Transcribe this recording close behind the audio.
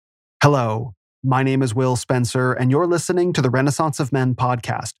Hello, my name is Will Spencer, and you're listening to the Renaissance of Men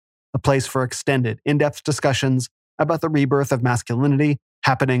podcast, a place for extended, in-depth discussions about the rebirth of masculinity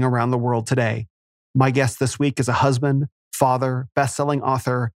happening around the world today. My guest this week is a husband, father, best-selling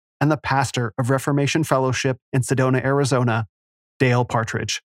author, and the pastor of Reformation Fellowship in Sedona, Arizona, Dale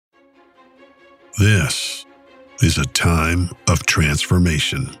Partridge. This is a time of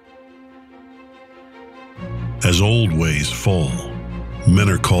transformation. As old ways fall, men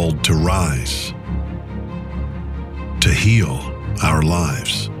are called to rise, to heal our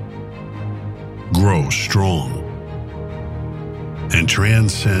lives, grow strong, and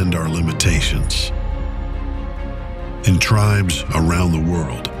transcend our limitations. In tribes around the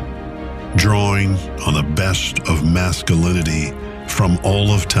world, drawing on the best of masculinity from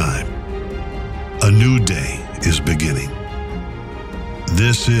all of time, a new day is beginning.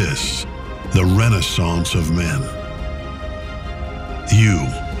 This is the Renaissance of Men. You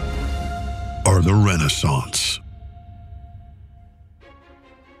are the Renaissance.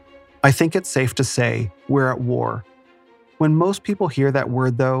 I think it's safe to say we're at war. When most people hear that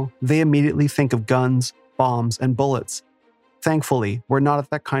word, though, they immediately think of guns, bombs, and bullets. Thankfully, we're not at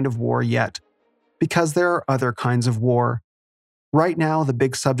that kind of war yet, because there are other kinds of war. Right now, the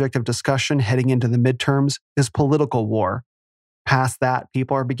big subject of discussion heading into the midterms is political war. Past that,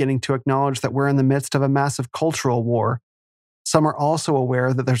 people are beginning to acknowledge that we're in the midst of a massive cultural war. Some are also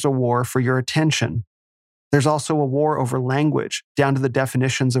aware that there's a war for your attention. There's also a war over language, down to the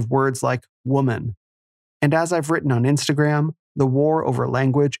definitions of words like woman. And as I've written on Instagram, the war over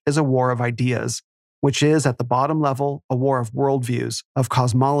language is a war of ideas, which is, at the bottom level, a war of worldviews, of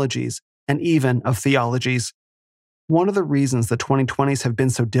cosmologies, and even of theologies. One of the reasons the 2020s have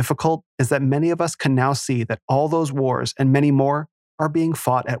been so difficult is that many of us can now see that all those wars and many more are being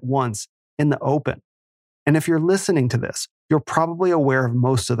fought at once, in the open. And if you're listening to this, you're probably aware of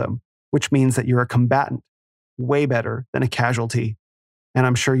most of them, which means that you're a combatant, way better than a casualty. And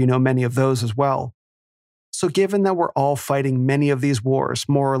I'm sure you know many of those as well. So given that we're all fighting many of these wars,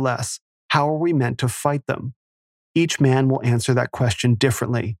 more or less, how are we meant to fight them? Each man will answer that question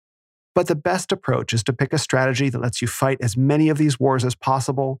differently. But the best approach is to pick a strategy that lets you fight as many of these wars as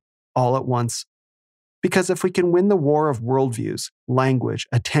possible, all at once. Because if we can win the war of worldviews, language,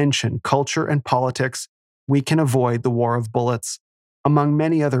 attention, culture, and politics, we can avoid the war of bullets. Among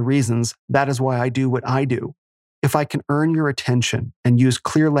many other reasons, that is why I do what I do. If I can earn your attention and use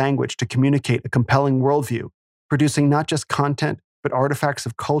clear language to communicate a compelling worldview, producing not just content, but artifacts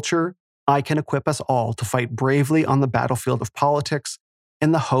of culture, I can equip us all to fight bravely on the battlefield of politics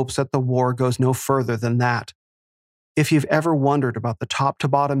in the hopes that the war goes no further than that. If you've ever wondered about the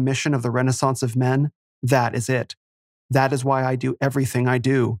top-to-bottom mission of the Renaissance of Men, that is it. That is why I do everything I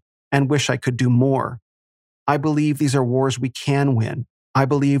do, and wish I could do more. I believe these are wars we can win. I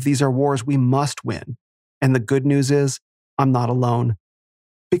believe these are wars we must win. And the good news is, I'm not alone.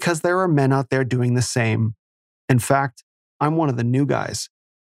 Because there are men out there doing the same. In fact, I'm one of the new guys.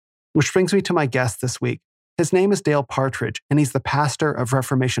 Which brings me to my guest this week. His name is Dale Partridge, and he's the pastor of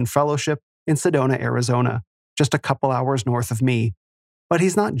Reformation Fellowship in Sedona, Arizona, just a couple hours north of me. But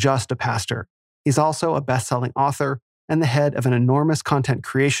he's not just a pastor. He's also a best-selling author and the head of an enormous content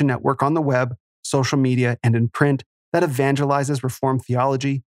creation network on the web, social media, and in print that evangelizes Reformed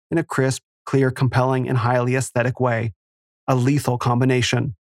theology in a crisp, clear, compelling, and highly aesthetic way. A lethal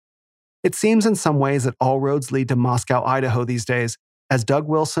combination. It seems in some ways that all roads lead to Moscow, Idaho these days, as Doug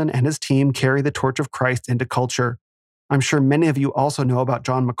Wilson and his team carry the torch of Christ into culture. I'm sure many of you also know about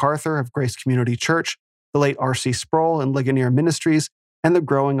John MacArthur of Grace Community Church, the late R.C. Sproul and Ligonier Ministries, and the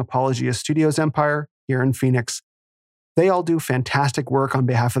growing Apologia Studios empire here in Phoenix. They all do fantastic work on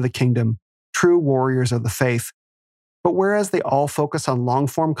behalf of the kingdom, true warriors of the faith. But whereas they all focus on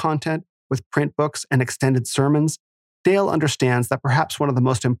long-form content with print books and extended sermons, Dale understands that perhaps one of the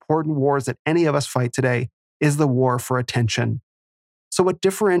most important wars that any of us fight today is the war for attention. So what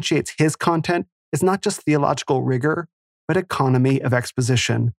differentiates his content is not just theological rigor, but economy of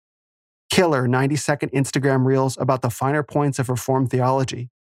exposition. Killer 90-second Instagram reels about the finer points of Reformed theology,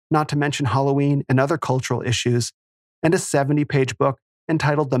 not to mention Halloween and other cultural issues, and a 70-page book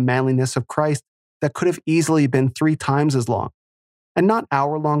entitled The Manliness of Christ that could have easily been 3 times as long. And not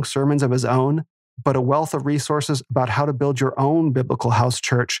hour-long sermons of his own, but a wealth of resources about how to build your own biblical house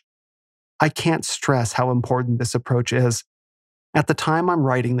church. I can't stress how important this approach is. At the time I'm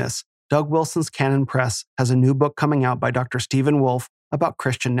writing this, Doug Wilson's Canon Press has a new book coming out by Dr. Stephen Wolfe about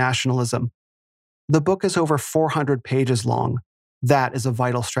Christian nationalism. The book is over 400 pages long. That is a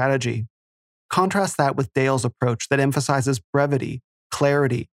vital strategy. Contrast that with Dale's approach that emphasizes brevity,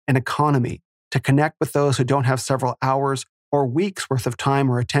 clarity, and economy to connect with those who don't have several hours or weeks worth of time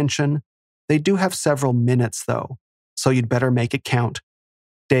or attention. They do have several minutes, though, so you'd better make it count.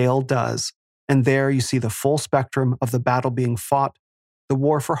 Dale does, and there you see the full spectrum of the battle being fought, the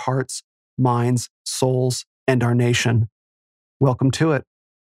war for hearts, minds, souls, and our nation. Welcome to it.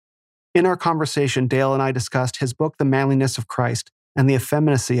 In our conversation, Dale and I discussed his book, The Manliness of Christ, and the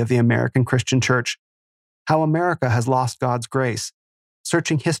effeminacy of the American Christian Church, how America has lost God's grace,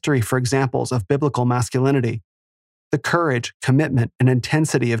 searching history for examples of biblical masculinity, the courage, commitment, and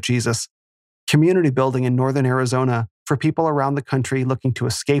intensity of Jesus, community building in northern Arizona for people around the country looking to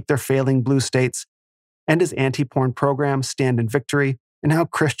escape their failing blue states, and his anti-porn program, Stand in Victory, and how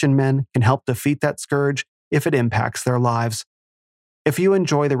Christian men can help defeat that scourge if it impacts their lives. If you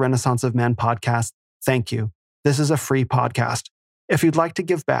enjoy the Renaissance of Men podcast, thank you. This is a free podcast. If you'd like to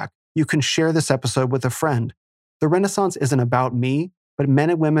give back, you can share this episode with a friend. The Renaissance isn't about me, but men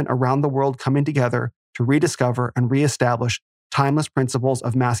and women around the world coming together to rediscover and reestablish timeless principles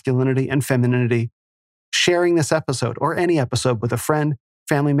of masculinity and femininity. Sharing this episode or any episode with a friend,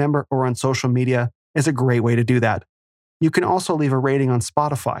 family member, or on social media is a great way to do that. You can also leave a rating on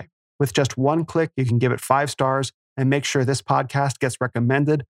Spotify. With just one click, you can give it 5 stars and make sure this podcast gets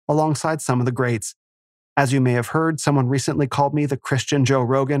recommended alongside some of the greats. As you may have heard, someone recently called me the Christian Joe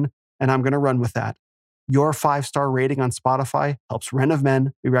Rogan, and I'm going to run with that. Your 5-star rating on Spotify helps Ren of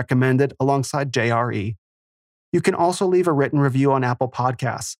Men be recommended alongside JRE. You can also leave a written review on Apple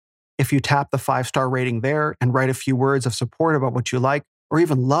Podcasts. If you tap the 5-star rating there and write a few words of support about what you like or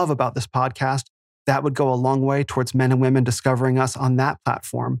even love about this podcast, that would go a long way towards men and women discovering us on that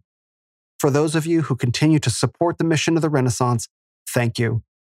platform. For those of you who continue to support the mission of the Renaissance, thank you.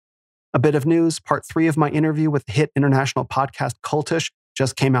 A bit of news, part 3 of my interview with the hit international podcast Cultish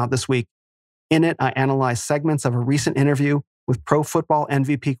just came out this week. In it, I analyzed segments of a recent interview with Pro Football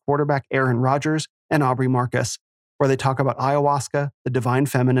MVP quarterback Aaron Rodgers and Aubrey Marcus, where they talk about ayahuasca, the divine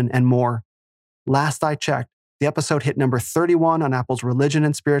feminine, and more. Last I checked, the episode hit number 31 on Apple's Religion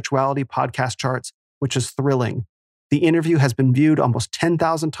and Spirituality podcast charts, which is thrilling. The interview has been viewed almost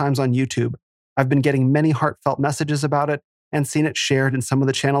 10,000 times on YouTube. I've been getting many heartfelt messages about it and seen it shared in some of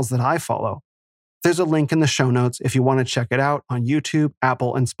the channels that I follow. There's a link in the show notes if you want to check it out on YouTube,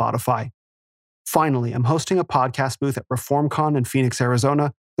 Apple, and Spotify. Finally, I'm hosting a podcast booth at ReformCon in Phoenix,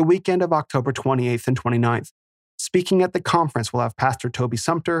 Arizona, the weekend of October 28th and 29th. Speaking at the conference, we'll have Pastor Toby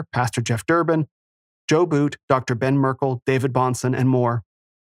Sumter, Pastor Jeff Durbin, Joe Boot, Dr. Ben Merkel, David Bonson, and more.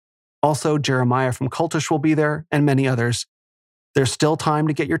 Also, Jeremiah from Cultish will be there, and many others. There's still time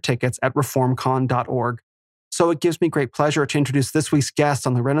to get your tickets at reformcon.org. So it gives me great pleasure to introduce this week's guest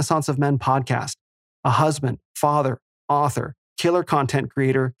on the Renaissance of Men podcast, a husband, father, author, killer content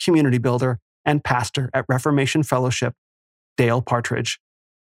creator, community builder, and pastor at Reformation Fellowship, Dale Partridge.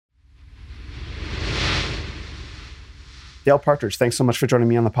 Dale Partridge, thanks so much for joining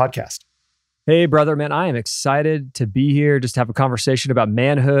me on the podcast. Hey, brother, man, I am excited to be here, just to have a conversation about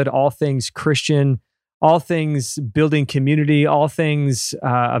manhood, all things Christian, all things building community, all things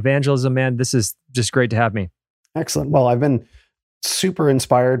evangelism, man. This is just great to have me. Excellent. Well, I've been super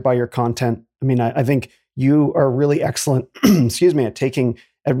inspired by your content. I mean, I think you are really excellent, at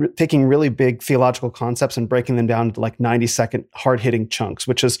taking really big theological concepts and breaking them down into like 90-second hard-hitting chunks,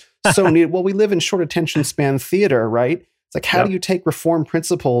 which is so neat. Well, we live in short attention span theater, right? It's like, how do you take Reformed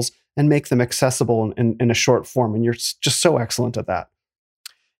principles and make them accessible in a short form? And you're just so excellent at that.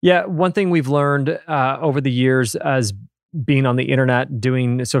 Yeah, one thing we've learned over the years as being on the internet,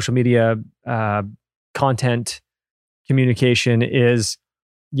 doing social media content communication is,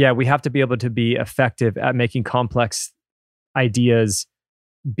 we have to be able to be effective at making complex ideas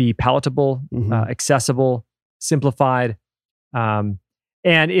be palatable, accessible, simplified. And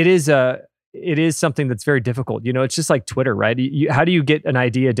it is something that's very difficult. You know, it's just like Twitter, right? How do you get an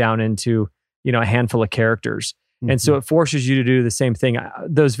idea down into, a handful of characters? And so it forces you to do the same thing.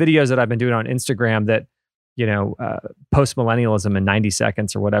 Those videos that I've been doing on Instagram that, post-millennialism in 90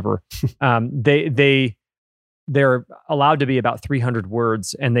 seconds or whatever, they're allowed to be about 300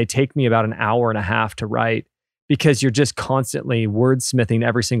 words, and they take me about an hour and a half to write because you're just constantly wordsmithing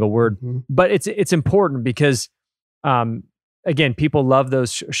every single word. But it's important because, again, people love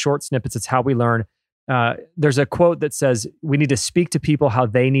those short snippets. It's how we learn. There's a quote that says, we need to speak to people how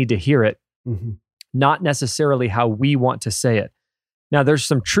they need to hear it, not necessarily how we want to say it. Now, there's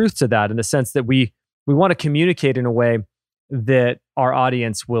some truth to that in the sense that we want to communicate in a way that our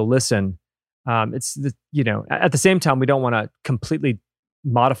audience will listen. At the same time, we don't want to completely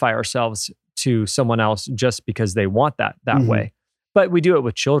modify ourselves to someone else just because they want that way. But we do it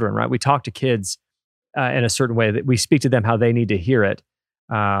with children, right? We talk to kids in a certain way that we speak to them how they need to hear it.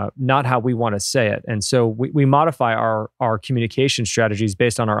 not how we want to say it. And so we modify our communication strategies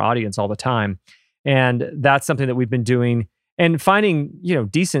based on our audience all the time. And that's something that we've been doing and finding,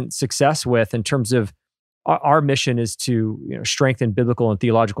 decent success with in terms of our mission is to strengthen biblical and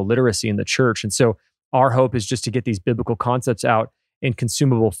theological literacy in the church. And so our hope is just to get these biblical concepts out in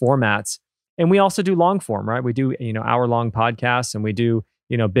consumable formats. And we also do long form, right? We do, hour-long podcasts, and we do,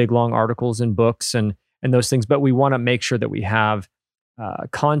 big, long articles and books and those things. But we want to make sure that we have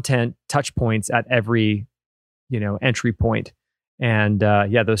content touch points at every, entry point. And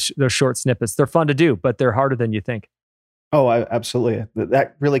those short snippets, they're fun to do, but they're harder than you think. Oh, absolutely.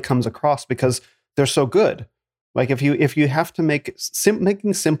 That really comes across because they're so good. Like if you have to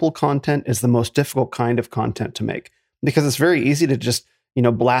making simple content is the most difficult kind of content to make, because it's very easy to just,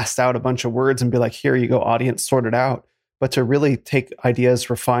 blast out a bunch of words and be like, here you go, audience, sort it out. But to really take ideas,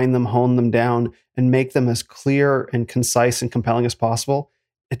 refine them, hone them down, and make them as clear and concise and compelling as possible,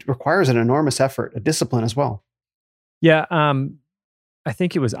 it requires an enormous effort, a discipline as well. Yeah. I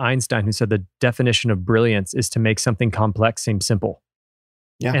think it was Einstein who said the definition of brilliance is to make something complex seem simple.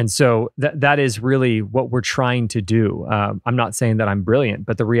 Yeah. And so that is really what we're trying to do. I'm not saying that I'm brilliant,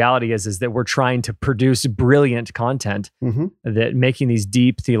 but the reality is that we're trying to produce brilliant content that making these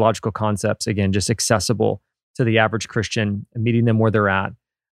deep theological concepts, again, just accessible to the average Christian, meeting them where they're at.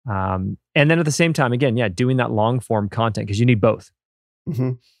 And then at the same time, again, doing that long form content, because you need both.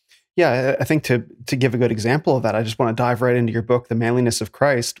 Mm-hmm. Yeah, I think to give a good example of that, I just want to dive right into your book, The Manliness of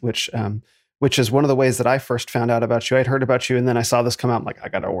Christ, which is one of the ways that I first found out about you. I'd heard about you, and then I saw this come out. I'm like, I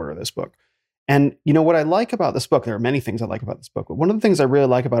got to order this book. And what I like about this book, there are many things I like about this book, but one of the things I really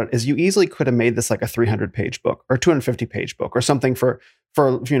like about it is you easily could have made this like a 300-page book or 250-page book or something for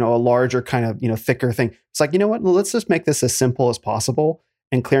a larger kind of, thicker thing. It's like, let's just make this as simple as possible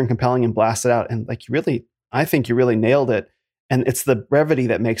and clear and compelling and blast it out. And like, I think you really nailed it. And it's the brevity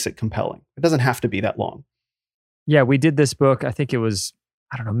that makes it compelling. It doesn't have to be that long. Yeah, we did this book. I think it was,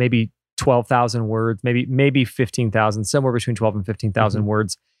 I don't know, maybe 12,000 words, maybe 15,000, somewhere between 12 and 15,000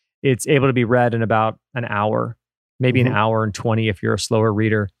 words. It's able to be read in about an hour, maybe an hour and 20 if you're a slower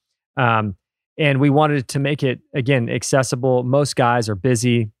reader. And we wanted to make it, again, accessible. Most guys are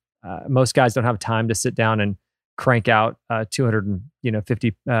busy. Most guys don't have time to sit down and crank out a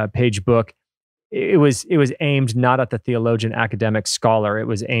 250 page book. It was aimed not at the theologian, academic, scholar. It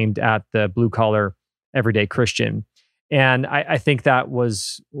was aimed at the blue collar, everyday Christian. And I think that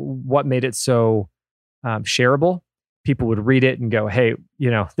was what made it so shareable. People would read it and go, hey,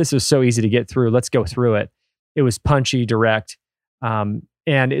 this is so easy to get through. Let's go through it. It was punchy, direct. And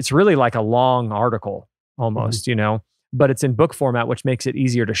it's really like a long article almost, but it's in book format, which makes it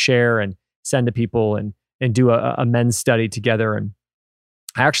easier to share and send to people and do a men's study together. And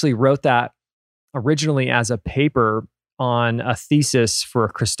I actually wrote that originally as a paper on a thesis for a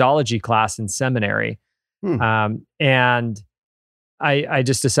Christology class in seminary. And I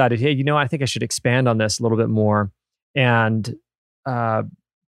just decided, hey, I think I should expand on this a little bit more and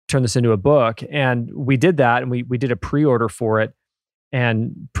turn this into a book. And we did that, and we did a pre-order for it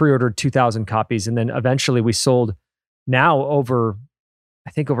and pre-ordered 2,000 copies. And then eventually we sold now over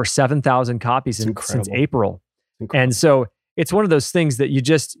 7,000 copies since April. And so it's one of those things that you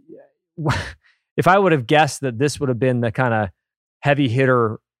just, if I would have guessed that this would have been the kind of heavy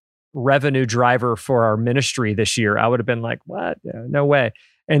hitter revenue driver for our ministry this year, I would have been like, what? No way.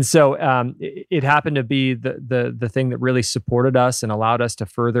 And so it happened to be the thing that really supported us and allowed us to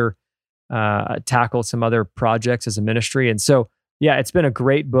further tackle some other projects as a ministry. And so, it's been a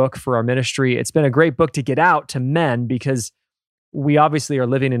great book for our ministry. It's been a great book to get out to men because we obviously are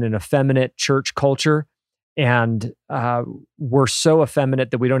living in an effeminate church culture, and we're so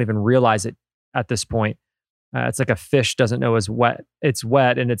effeminate that we don't even realize it at this point. It's like a fish doesn't know it's wet.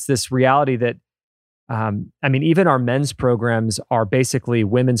 And it's this reality that, even our men's programs are basically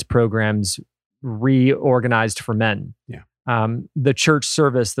women's programs reorganized for men. Yeah. The church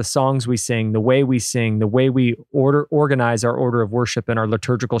service, the songs we sing, the way we organize our order of worship and our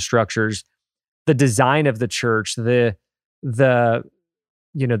liturgical structures, the design of the church, the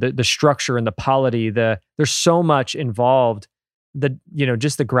structure and the polity, there's so much involved.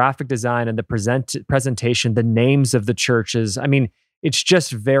 Just the graphic design and the presentation, the names of the churches. It's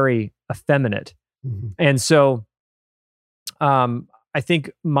just very effeminate. And so I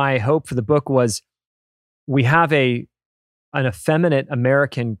think my hope for the book was we have an effeminate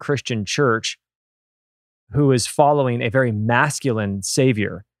American Christian church who is following a very masculine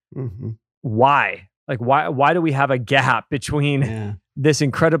savior. Why? Like, why do we have a gap between this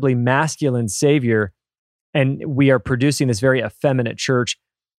incredibly masculine savior and we are producing this very effeminate church?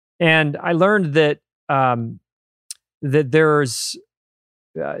 And I learned that that there's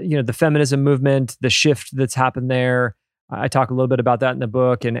the feminism movement, the shift that's happened there. I talk a little bit about that in the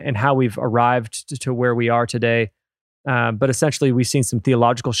book and how we've arrived to where we are today. But essentially, we've seen some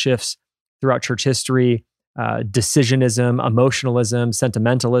theological shifts throughout church history, decisionism, emotionalism,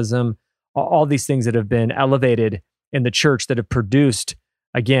 sentimentalism, all these things that have been elevated in the church that have produced,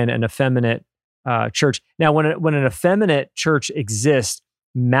 again, an effeminate church. Now, when an effeminate church exists,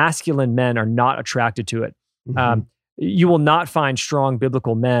 masculine men are not attracted to it. You will not find strong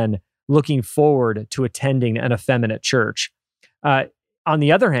biblical men looking forward to attending an effeminate church. On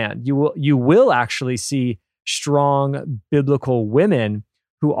the other hand, you will actually see strong biblical women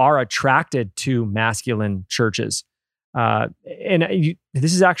who are attracted to masculine churches. This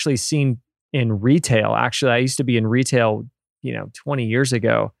is actually seen in retail. Actually, I used to be in retail, 20 years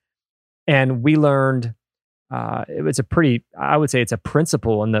ago, and we learned I would say it's a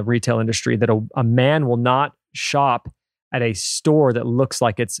principle in the retail industry that a man will not shop at a store that looks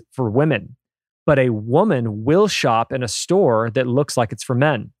like it's for women, but a woman will shop in a store that looks like it's for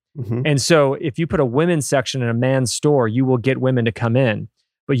men. And so if you put a women's section in a man's store, you will get women to come in,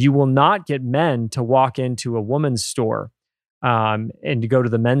 but you will not get men to walk into a woman's store and to go to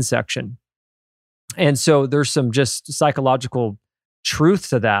the men's section. And so there's some just psychological truth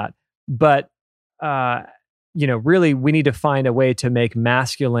to that. But, really we need to find a way to make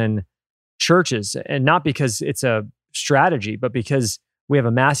masculine churches, and not because it's a strategy, but because we have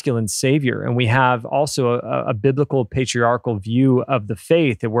a masculine savior, and we have also a biblical patriarchal view of the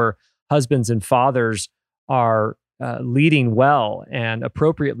faith, where husbands and fathers are leading well and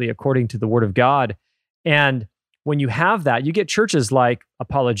appropriately according to the Word of God. And when you have that, you get churches like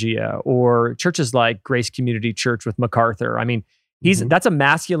Apologia or churches like Grace Community Church with MacArthur. I mean, that's a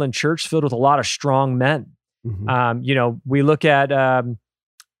masculine church filled with a lot of strong men. We look at Tom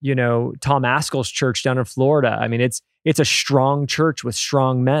Askel's church down in Florida. I mean, it's a strong church with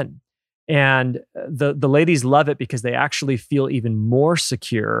strong men. And the ladies love it because they actually feel even more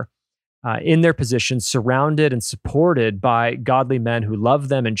secure in their position, surrounded and supported by godly men who love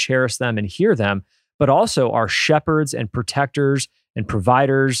them and cherish them and hear them, but also are shepherds and protectors and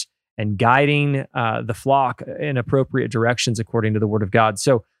providers and guiding the flock in appropriate directions according to the Word of God.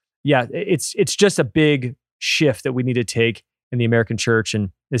 So yeah, it's just a big shift that we need to take in the American church. And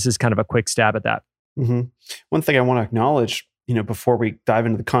this is kind of a quick stab at that. One thing I want to acknowledge, before we dive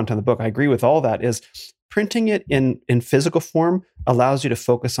into the content of the book, I agree with all that, is printing it in physical form allows you to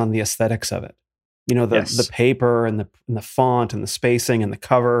focus on the aesthetics of it. The paper and the font and the spacing and the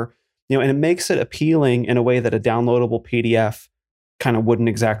cover, and it makes it appealing in a way that a downloadable PDF kind of wouldn't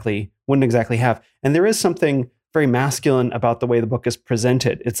exactly have. And there is something very masculine about the way the book is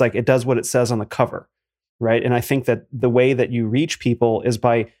presented. It's like it does what it says on the cover, right? And I think that the way that you reach people is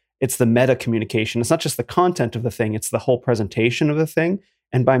it's the meta communication. It's not just the content of the thing, it's the whole presentation of the thing.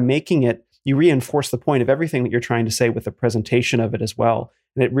 And by making it, you reinforce the point of everything that you're trying to say with the presentation of it as well.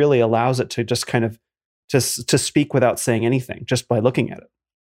 And it really allows it to just kind of to speak without saying anything, just by looking at it.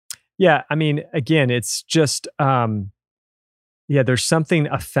 Yeah, I mean, again, it's just, there's something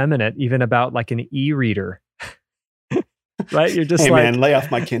effeminate even about like an e-reader, right? You're just hey man, lay off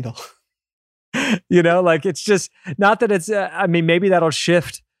my Kindle. It's just, not that it's, maybe that'll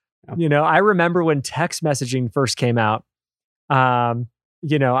shift. I remember when text messaging first came out, I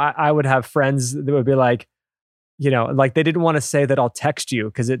would have friends that would be like, they didn't want to say that I'll text you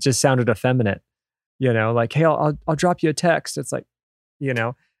because it just sounded effeminate, like, hey, I'll drop you a text. It's like,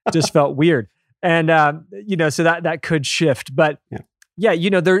 just felt weird. And, so that could shift, but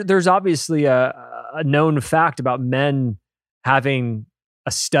there's obviously a known fact about men having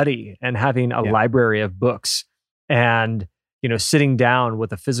a study and having a library of books and, sitting down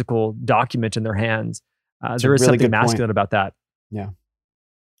with a physical document in their hands. There is really something masculine about that. Yeah.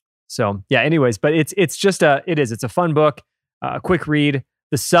 So anyways, but it's a fun book, a quick read.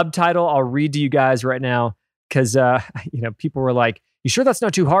 The subtitle I'll read to you guys right now because, people were like, you sure that's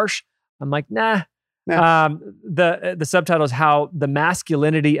not too harsh? I'm like, nah. The subtitle is How the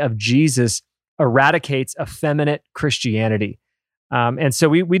Masculinity of Jesus Eradicates Effeminate Christianity. And so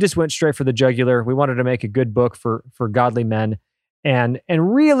we just went straight for the jugular. We wanted to make a good book for godly men and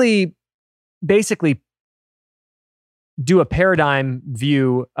really basically do a paradigm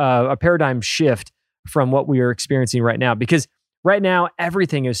view, a paradigm shift from what we are experiencing right now. Because right now,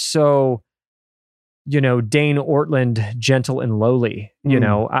 everything is so, Dane Ortland, gentle and lowly.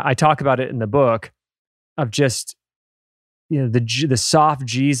 I talk about it in the book of just, the soft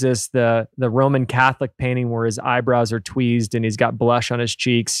Jesus, the Roman Catholic painting where his eyebrows are tweezed and he's got blush on his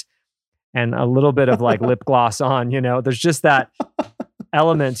cheeks and a little bit of like lip gloss on, there's just that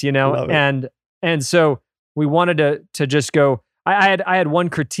element, and so we wanted to just go, I had one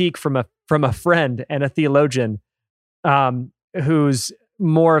critique from a friend and a theologian, who's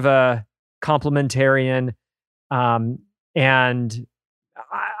more of a complementarian, and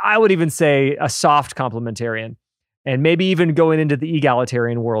I would even say a soft complementarian, and maybe even going into the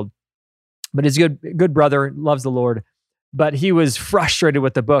egalitarian world. But he's good brother, loves the Lord. But he was frustrated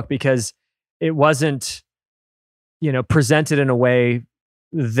with the book because it wasn't, presented in a way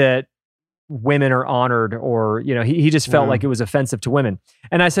that women are honored, or, he just felt like it was offensive to women.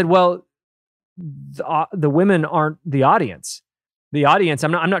 And I said, well, the women aren't the audience. The audience,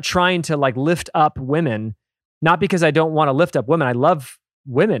 I'm not trying to like lift up women, not because I don't want to lift up women. I love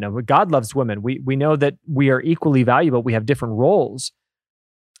women. God loves women. We know that we are equally valuable. We have different roles.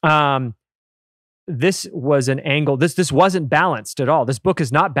 This was an angle. This wasn't balanced at all. This book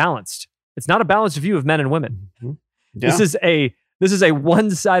is not balanced. It's not a balanced view of men and women. Mm-hmm. Yeah. This is a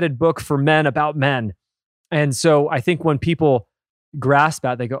one-sided book for men about men. And so I think when people grasp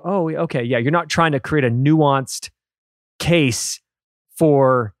that, they go, oh, okay, yeah, you're not trying to create a nuanced case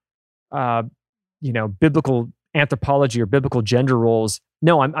for, biblical anthropology or biblical gender roles.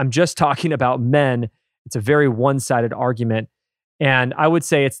 No, I'm just talking about men. It's a very one-sided argument. And I would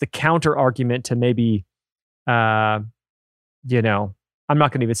say it's the counter argument to maybe, I'm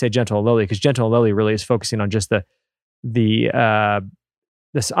not going to even say gentle and lowly, because gentle and lowly really is focusing on just maybe it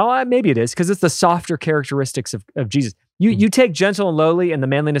is, because it's the softer characteristics of Jesus. You take gentle and lowly and the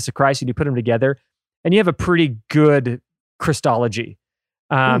manliness of Christ and you put them together, and you have a pretty good Christology.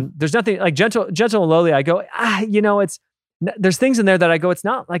 There's nothing like gentle and lowly. I go, there's things in there that I go, it's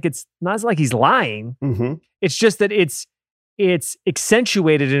not like he's lying. Mm-hmm. It's just that it's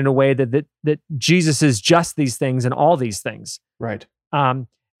accentuated in a way that Jesus is just these things and all these things. Right. And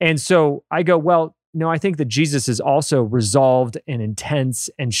so I go, well, no, I think that Jesus is also resolved and intense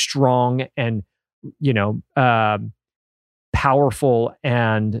and strong and, powerful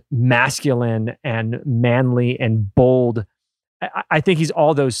and masculine and manly and bold. I think he's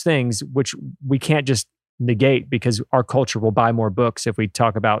all those things, which we can't just negate, because our culture will buy more books if we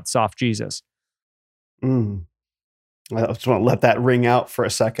talk about soft Jesus. I just want to let that ring out for a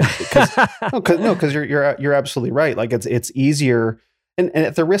second, because you're absolutely right. Like it's easier, and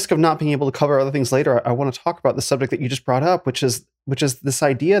at the risk of not being able to cover other things later, I want to talk about the subject that you just brought up, which is this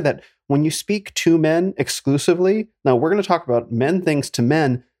idea that when you speak to men exclusively, now we're going to talk about men things to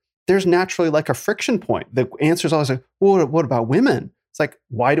men, there's naturally like a friction point. The answer is always like, well, what about women? It's like,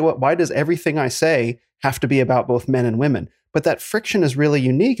 why does everything I say have to be about both men and women? But that friction is really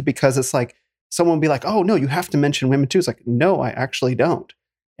unique, because it's like, someone will be like, oh no, you have to mention women too. It's like, no, I actually don't.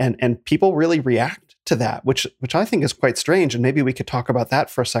 And people really react to that, which I think is quite strange. And maybe we could talk about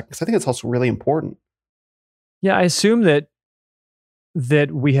that for a second, because I think it's also really important. Yeah, I assume that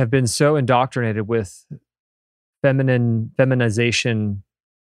we have been so indoctrinated with feminization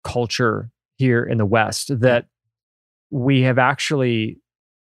culture here in the West that we have actually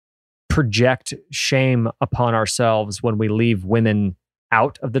project shame upon ourselves when we leave women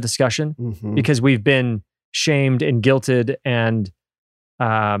out of the discussion, because we've been shamed and guilted and,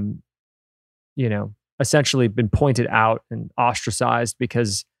 essentially been pointed out and ostracized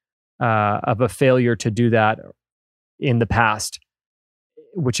because of a failure to do that in the past,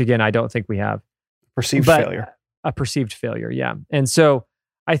 which again, I don't think we have. Failure. A perceived failure, yeah. And so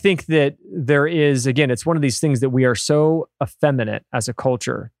I think that there is, again, it's one of these things that we are so effeminate as a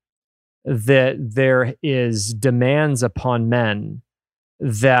culture that there is demands upon men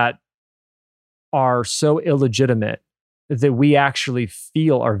that are so illegitimate that we actually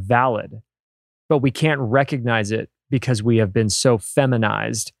feel are valid, but we can't recognize it because we have been so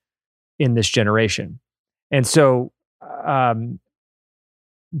feminized in this generation. And so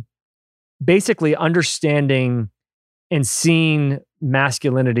basically understanding and seeing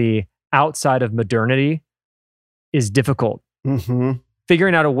masculinity outside of modernity is difficult. Mm-hmm.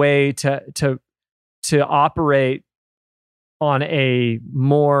 Figuring out a way to operate on a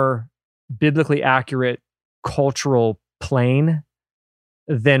more biblically accurate cultural plane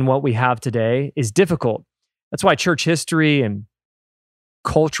than what we have today is difficult. That's why church history and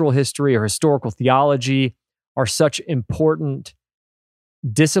cultural history or historical theology are such important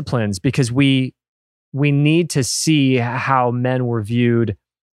disciplines, because we need to see how men were viewed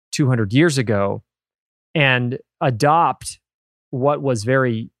 200 years ago and adopt what was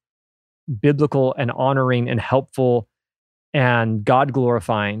very biblical and honoring and helpful and God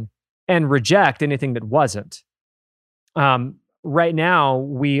glorifying, and reject anything that wasn't. Right now,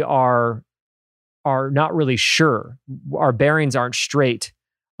 we are not really sure. Our bearings aren't straight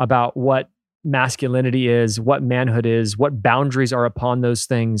about what masculinity is, what manhood is, what boundaries are upon those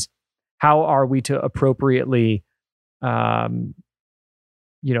things. How are we to appropriately um,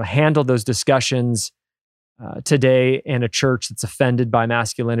 handle those discussions today in a church that's offended by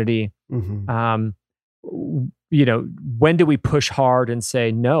masculinity? Mhm. When do we push hard and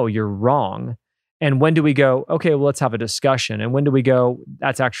say, no, you're wrong? And when do we go, okay, well, let's have a discussion? And when do we go,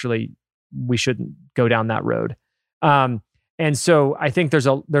 we shouldn't go down that road? And so I think there's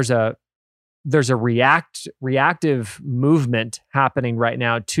a reactive movement happening right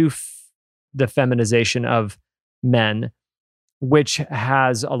now to the feminization of men, which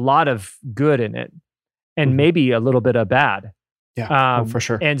has a lot of good in it and Mhm. maybe a little bit of bad. Yeah, for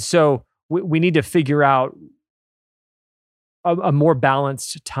sure. And so we need to figure out a more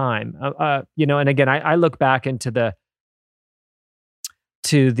balanced time. And again, I look back into the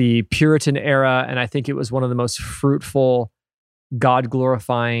Puritan era, and I think it was one of the most fruitful, God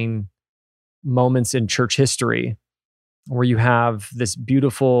glorifying moments in church history, where you have this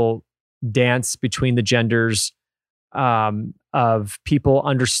beautiful dance between the genders, of people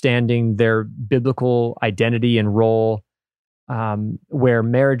understanding their biblical identity and role, where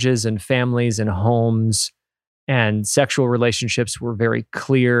marriages and families and homes and sexual relationships were very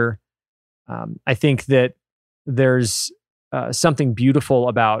clear. I think that there's something beautiful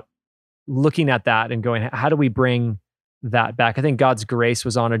about looking at that and going, how do we bring that back? I think God's grace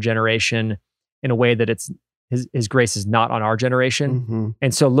was on a generation in a way that his grace is not on our generation. Mhm.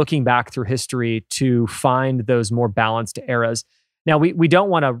 And so looking back through history to find those more balanced eras. Now, we don't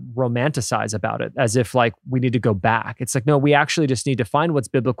want to romanticize about it as if like we need to go back. It's like, no, we actually just need to find what's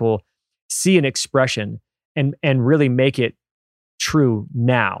biblical, see an expression, and really make it true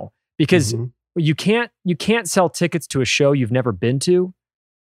now. Because Mhm. you can't sell tickets to a show you've never been to.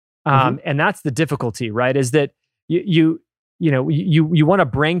 And that's the difficulty, right? Is that you want to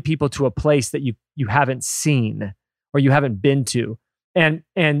bring people to a place that you haven't seen or you haven't been to. And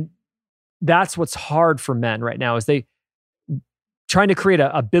that's what's hard for men right now, is they trying to create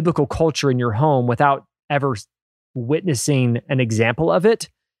a biblical culture in your home without ever witnessing an example of it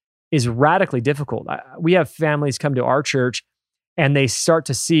is radically difficult. We have families come to our church and they start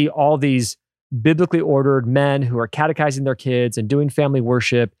to see all these biblically ordered men who are catechizing their kids and doing family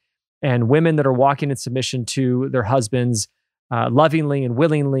worship, and women that are walking in submission to their husbands lovingly and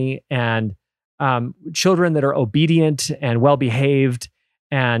willingly, and children that are obedient and well-behaved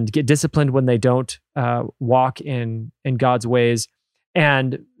and get disciplined when they don't walk in God's ways,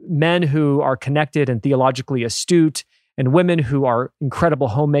 and men who are connected and theologically astute, and women who are incredible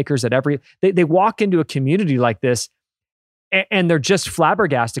homemakers they walk into a community like this and they're just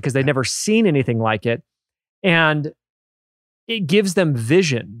flabbergasted because they've never seen anything like it. And it gives them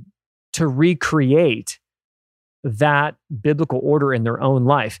vision to recreate that biblical order in their own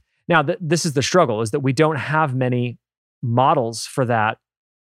life. Now, this is the struggle, is that we don't have many models for that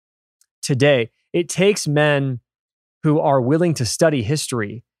today. It takes men who are willing to study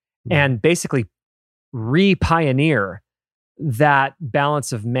history and basically re-pioneer that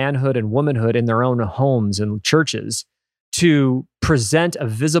balance of manhood and womanhood in their own homes and churches to present a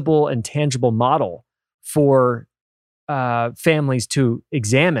visible and tangible model for families to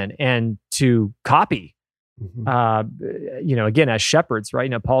examine and to copy. Again, as shepherds, right?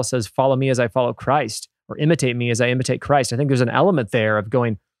 Paul says, follow me as I follow Christ, or imitate me as I imitate Christ. I think there's an element there of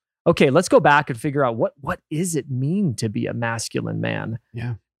going, okay, let's go back and figure out what does it mean to be a masculine man?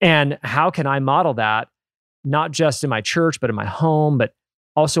 Yeah. And how can I model that, not just in my church, but in my home, but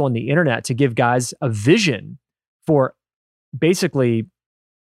also on the internet, to give guys a vision for basically,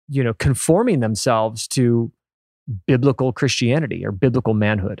 conforming themselves to biblical Christianity or biblical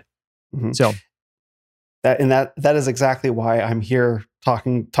manhood. Mhm. So that is exactly why I'm here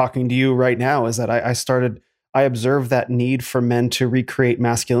talking to you right now, is that I observed that need for men to recreate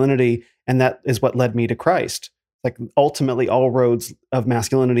masculinity, and that is what led me to Christ. Like, ultimately all roads of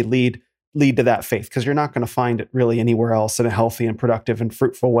masculinity lead to that faith, because you're not going to find it really anywhere else in a healthy and productive and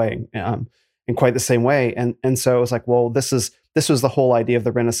fruitful way, in quite the same way. And so it was like, well, this was the whole idea of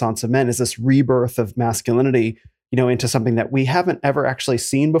the Renaissance of men, is this rebirth of masculinity, into something that we haven't ever actually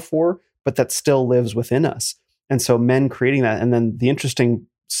seen before, but that still lives within us. And so men creating that. And then the interesting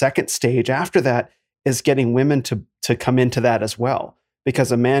second stage after that is getting women to come into that as well,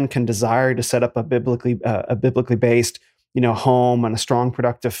 because a man can desire to set up a biblically based, home and a strong,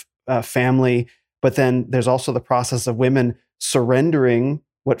 productive family. But then there's also the process of women surrendering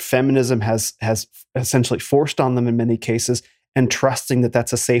what feminism has essentially forced on them in many cases, and trusting that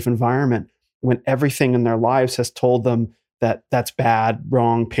that's a safe environment when everything in their lives has told them that that's bad,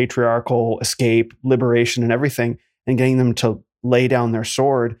 wrong, patriarchal, escape, liberation, and everything, and getting them to lay down their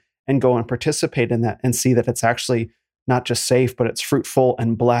sword and go and participate in that, and see that it's actually not just safe, but it's fruitful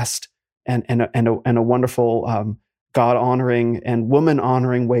and blessed, and a wonderful God honoring and woman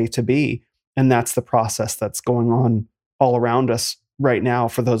honoring way to be. And that's the process that's going on all around us right now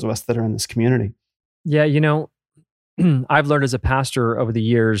for those of us that are in this community. Yeah, I've learned as a pastor over the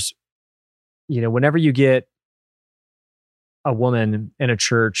years, whenever you get a woman in a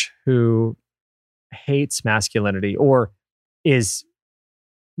church who hates masculinity or is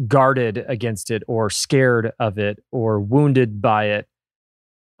guarded against it or scared of it or wounded by it,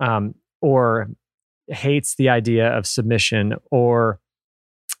 or hates the idea of submission or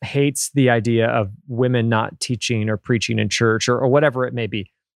hates the idea of women not teaching or preaching in church or whatever it may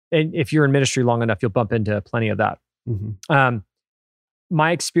be. And if you're in ministry long enough, you'll bump into plenty of that. Mm-hmm.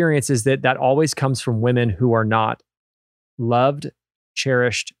 My experience is that always comes from women who are not loved,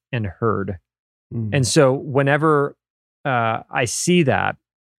 cherished, and heard. Mm-hmm. And so whenever I see that,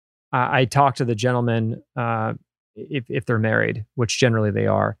 I talk to the gentleman, if they're married, which generally they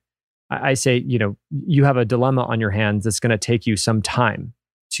are. I say, you have a dilemma on your hands that's going to take you some time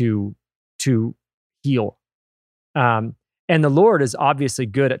to heal. And the Lord is obviously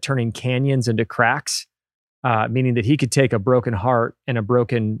good at turning canyons into cracks, meaning that he could take a broken heart and a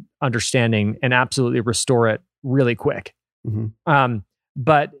broken understanding and absolutely restore it really quick. Mm-hmm.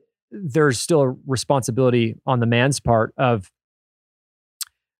 But there's still a responsibility on the man's part of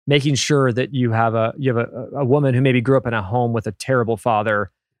making sure that you have a woman who maybe grew up in a home with a terrible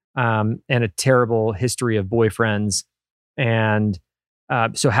father, and a terrible history of boyfriends. And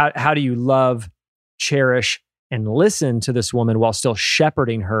so how do you love, cherish, and listen to this woman while still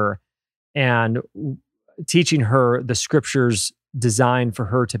shepherding her and teaching her the scriptures designed for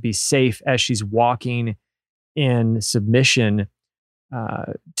her to be safe as she's walking in submission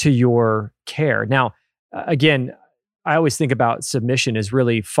to your care? Now, again, I always think about submission as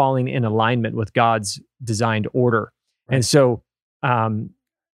really falling in alignment with God's designed order. Right. And so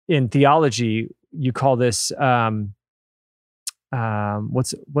in theology, you call this, what's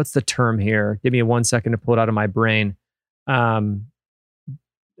the term here? Give me 1 second to pull it out of my brain. No,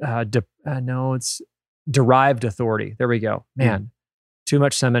 it's derived authority. There we go. Man, too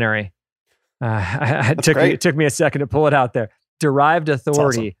much seminary. It took me a second to pull it out there. Derived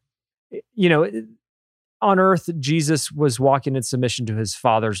authority. Awesome. On earth, Jesus was walking in submission to his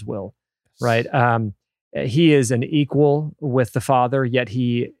Father's will, right? He is an equal with the Father, yet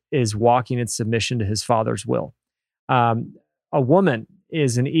he is walking in submission to his Father's will. A woman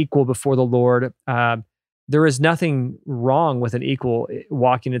is an equal before the Lord. There is nothing wrong with an equal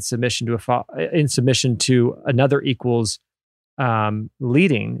walking in submission to another equal's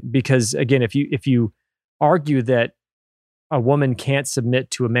leading, because again, if you argue that a woman can't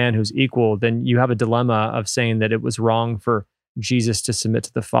submit to a man who's equal, then you have a dilemma of saying that it was wrong for Jesus to submit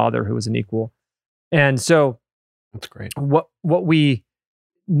to the Father who was an equal. And so that's great. What we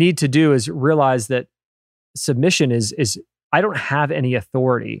need to do is realize that submission is I don't have any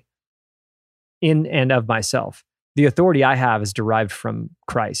authority in and of myself. The authority I have is derived from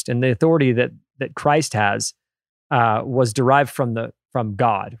Christ, and the authority that Christ has was derived from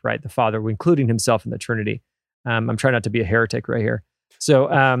God, right? The Father, including himself in the Trinity. I'm trying not to be a heretic right here. So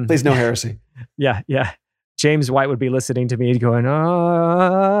please, no heresy. Yeah. James White would be listening to me going,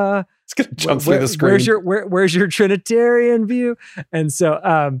 it's gonna jump through the screen. Where's your Trinitarian view? And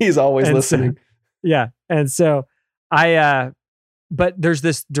so he's always listening. And so but there's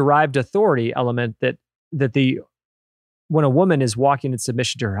this derived authority element that when a woman is walking in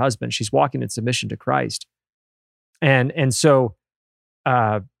submission to her husband, she's walking in submission to Christ. And so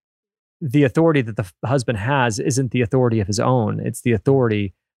the authority that the husband has isn't the authority of his own. It's the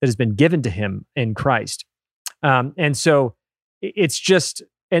authority that has been given to him in Christ. And so it's just,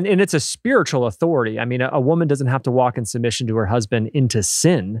 and it's a spiritual authority. I mean, a woman doesn't have to walk in submission to her husband into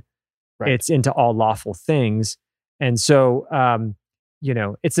sin. Right. It's into all lawful things. And so,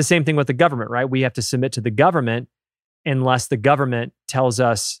 it's the same thing with the government, right? We have to submit to the government unless the government tells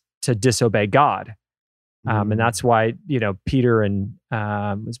us to disobey God. And that's why, Peter and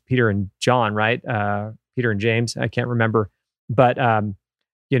was Peter and John, right? Peter and James, I can't remember, but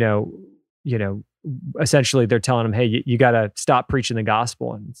essentially they're telling him, hey, you got to stop preaching the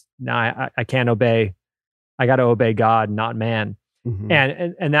gospel, and now I can't obey. I got to obey God, not man. Mm-hmm.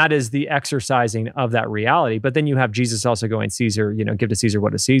 And that is the exercising of that reality. But then you have Jesus also going, Caesar, give to Caesar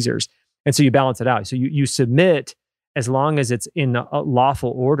what is Caesar's, and so you balance it out. So you submit as long as it's in a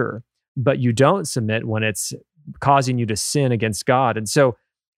lawful order, but you don't submit when it's causing you to sin against God. And so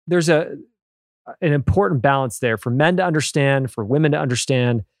there's an important balance there for men to understand, for women to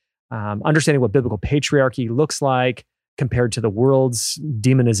understand, understanding what biblical patriarchy looks like compared to the world's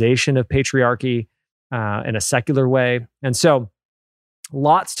demonization of patriarchy in a secular way. And so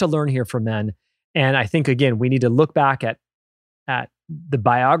lots to learn here for men. And I think, again, we need to look back at the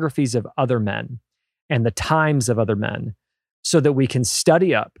biographies of other men and the times of other men so that we can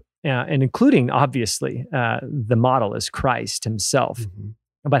study up, and including, obviously, the model is Christ himself.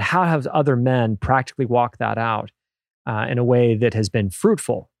 But how have other men practically walked that out in a way that has been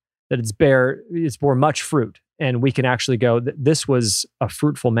fruitful, that it's bore much fruit. And we can actually go, this was a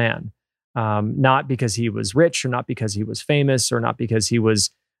fruitful man, not because he was rich or not because he was famous or not because he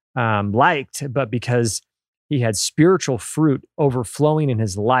was liked, but because he had spiritual fruit overflowing in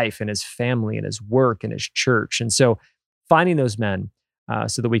his life and his family and his work and his church. And so finding those men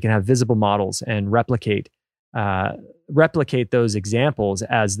so that we can have visible models and replicate those examples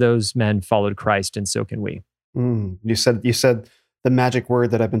as those men followed Christ, and so can we. You said the magic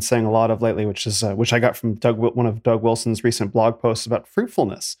word that I've been saying a lot of lately, which I got from one of Doug Wilson's recent blog posts about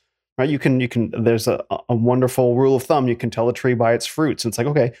fruitfulness. Right? You can. There's a wonderful rule of thumb. You can tell a tree by its fruits. And it's like,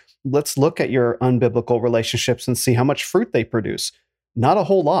 okay, let's look at your unbiblical relationships and see how much fruit they produce. Not a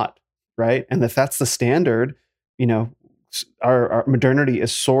whole lot, right? And if that's the standard, our modernity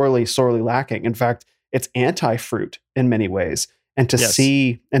is sorely, sorely lacking. In fact, it's anti-fruit in many ways. And to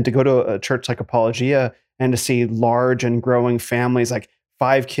see and to go to a church like Apologia and to see large and growing families, like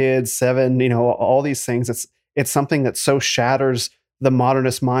 5 kids, 7, all these things, it's something that so shatters the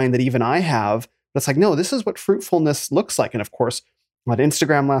modernist mind that even I have. But it's like, no, this is what fruitfulness looks like. And of course, on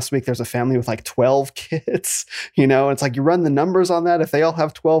Instagram last week, there's a family with like 12 kids. It's like you run the numbers on that. If they all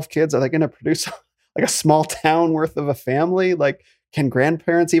have 12 kids, are they going to produce like a small town worth of a family? Like, can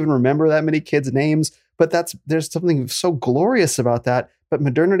grandparents even remember that many kids' names? But there's something so glorious about that. But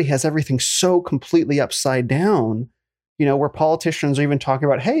modernity has everything so completely upside down, where politicians are even talking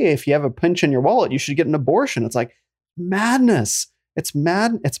about, hey, if you have a pinch in your wallet, you should get an abortion. It's like madness. It's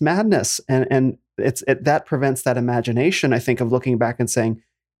madness. And that prevents that imagination, I think, of looking back and saying,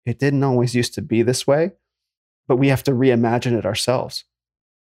 it didn't always used to be this way, but we have to reimagine it ourselves.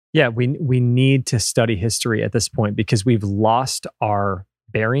 Yeah, we need to study history at this point because we've lost our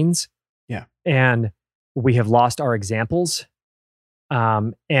bearings. Yeah. And we have lost our examples.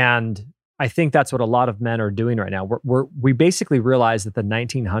 And I think that's what a lot of men are doing right now. We basically realize that the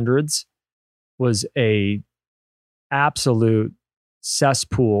 1900s was a absolute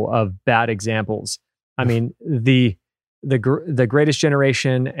cesspool of bad examples. I mean, the greatest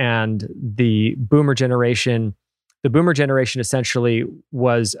generation and the boomer generation. The boomer generation essentially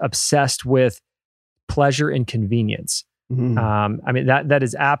was obsessed with pleasure and convenience. I mean, that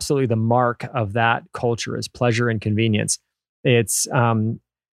is absolutely the mark of that culture, is pleasure and convenience. It's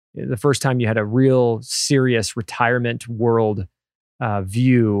the first time you had a real serious retirement world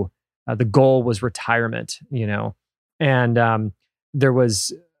view. The goal was retirement, and there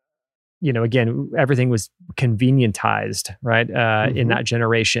was, again, everything was convenientized, right? In that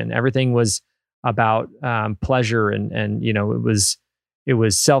generation, everything was about pleasure and it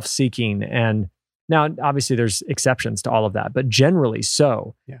was self-seeking. And now obviously there's exceptions to all of that, but generally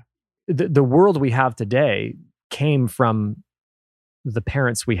so. Yeah. The world we have today came from the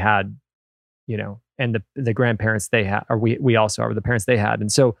parents we had, and the grandparents they had, or we also are the parents they had.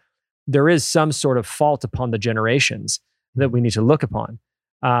 And so there is some sort of fault upon the generations that we need to look upon.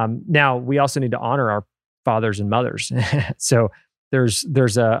 Now we also need to honor our fathers and mothers. So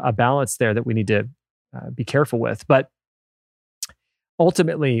there's a balance there that we need to be careful with. But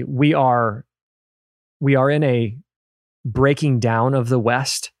ultimately, we are in a breaking down of the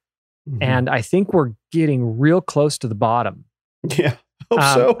West, and I think we're getting real close to the bottom. Yeah, hope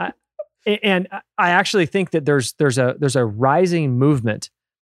so. I actually think that there's a rising movement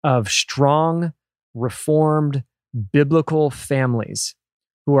of strong, reformed, biblical families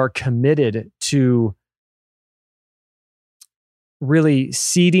who are committed to really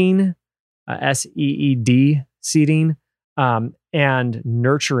seeding, SEED, seeding, and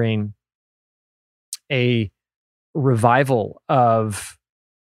nurturing a revival of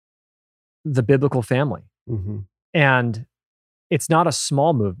the biblical family. And it's not a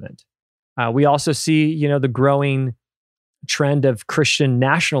small movement. We also see, the growing trend of Christian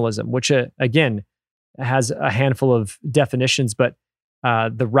nationalism, which again has a handful of definitions, but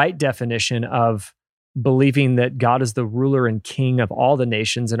the right definition of believing that God is the ruler and king of all the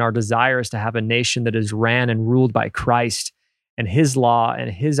nations, and our desire is to have a nation that is ran and ruled by Christ and his law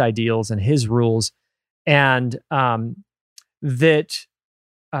and his ideals and his rules, and that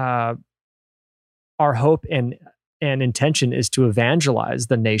our hope and intention is to evangelize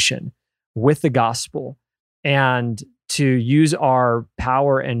the nation with the gospel and to use our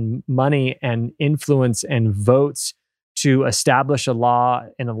power and money and influence and votes to establish a law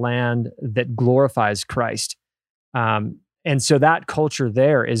in a land that glorifies Christ. And so that culture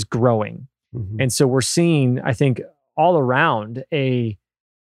there is growing. And so we're seeing, I think, all around a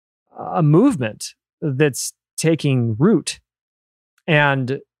movement that's taking root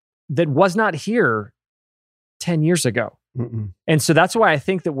and that was not here 10 years ago. And so that's why I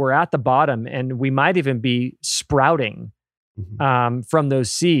think that we're at the bottom and we might even be sprouting from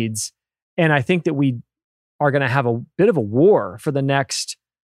those seeds. And I think that we are going to have a bit of a war for the next,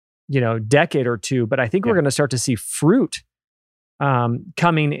 decade or two. But I think we're going to start to see fruit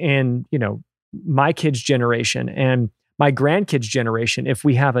coming in, my kids' generation and my grandkids' generation, if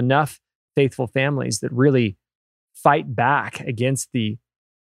we have enough faithful families that really fight back against the,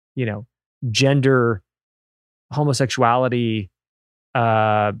 gender, homosexuality,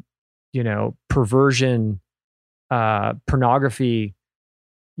 perversion, pornography,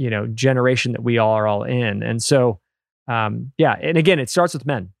 generation that we are all in. And so, and again, it starts with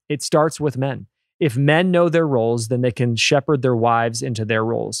men. It starts with men. If men know their roles, then they can shepherd their wives into their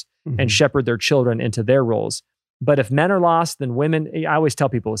roles and shepherd their children into their roles. But if men are lost, then women, I always tell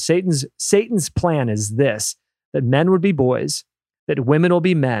people, Satan's plan is this, that men would be boys, that women will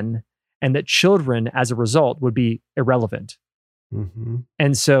be men, and that children, as a result, would be irrelevant.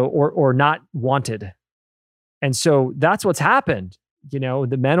 And so, or not wanted. And so that's what's happened.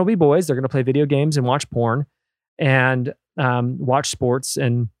 The men will be boys. They're going to play video games and watch porn and watch sports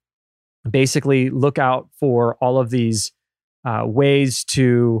and basically look out for all of these ways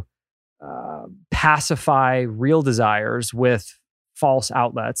to pacify real desires with false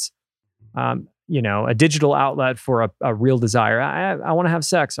outlets. A digital outlet for a real desire. I want to have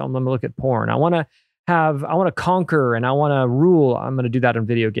sex. I'm going to look at porn. I want to conquer and I want to rule. I'm going to do that in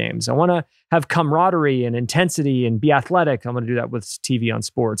video games. I want to have camaraderie and intensity and be athletic. I'm going to do that with TV on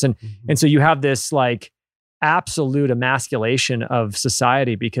sports. And so you have this like absolute emasculation of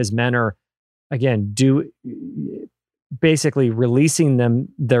society because men are, again, basically releasing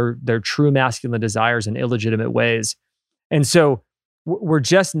their true masculine desires in illegitimate ways. And so we're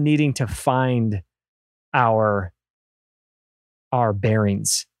just needing to find our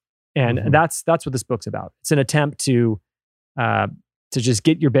bearings. And that's what this book's about. It's an attempt to just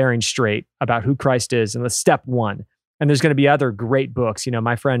get your bearings straight about who Christ is. And that's step one. And there's going to be other great books.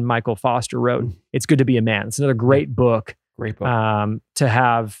 My friend Michael Foster wrote, It's Good to Be a Man. It's another great book. Great book. To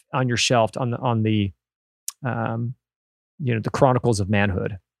have on your shelf on the the Chronicles of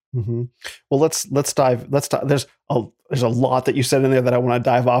Manhood. Well, let's dive. There's a lot that you said in there that I want to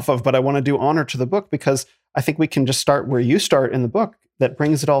dive off of, but I want to do honor to the book because I think we can just start where you start in the book that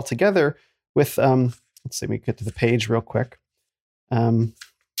brings it all together with, let's see, we get to the page real quick.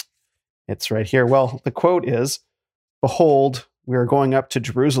 It's right here. Well, the quote is, "Behold, we are going up to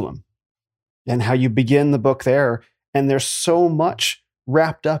Jerusalem," and how you begin the book there. And there's so much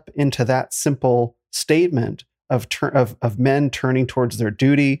wrapped up into that simple statement of men turning towards their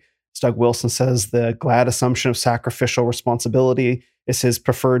duty. As Doug Wilson says, the glad assumption of sacrificial responsibility is his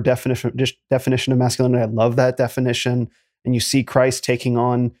preferred definition of masculinity. I love that definition. And you see Christ taking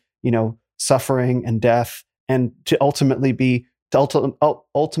on, suffering and death, and to ultimately be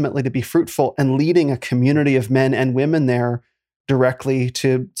fruitful and leading a community of men and women there directly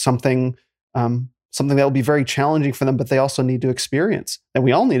to something that will be very challenging for them, but they also need to experience, and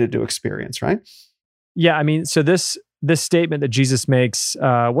we all needed to experience, right? Yeah, I mean, so this statement that Jesus makes,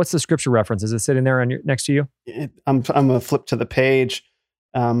 what's the scripture reference? Is it sitting there next to you? I'm gonna flip to the page,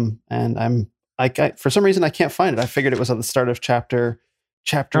 and for some reason I can't find it. I figured it was at the start of chapter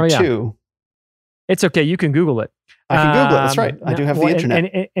 2. It's okay. You can Google it. I can Google it. That's right. I do have the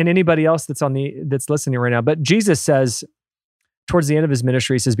internet. And anybody else that's listening right now. But Jesus says, towards the end of his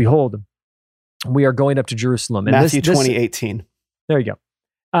ministry, he says, "Behold, we are going up to Jerusalem." And Matthew 20:18. There you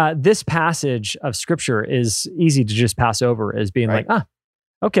go. This passage of scripture is easy to just pass over as being like,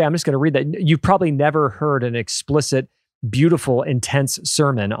 okay, I'm just going to read that. You've probably never heard an explicit, beautiful, intense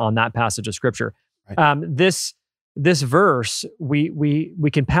sermon on that passage of scripture. Right. This verse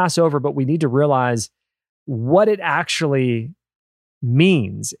we can pass over, but we need to realize what it actually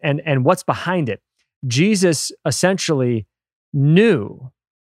means and what's behind it. Jesus essentially knew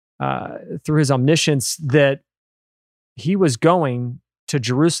through his omniscience that he was going to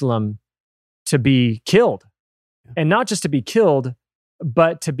Jerusalem to be killed, and not just to be killed,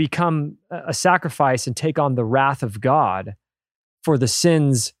 but to become a sacrifice and take on the wrath of God for the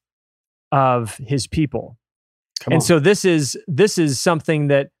sins of his people. So this is something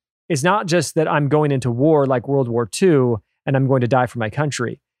that is not just that I'm going into war like World War II and I'm going to die for my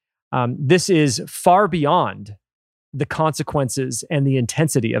country. This is far beyond the consequences and the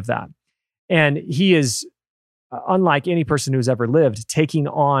intensity of that. And he is, unlike any person who's ever lived, taking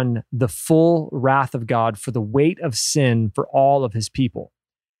on the full wrath of God for the weight of sin for all of his people.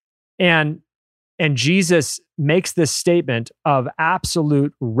 And Jesus makes this statement of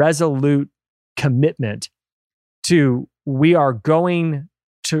absolute, resolute commitment to, we are going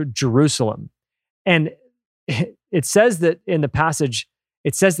to Jerusalem. And it says that in the passage,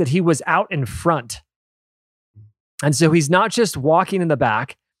 it says that he was out in front. And so he's not just walking in the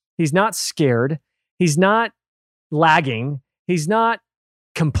back. He's not scared. He's not lagging. He's not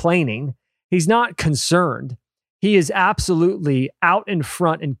complaining. He's not concerned. He is absolutely out in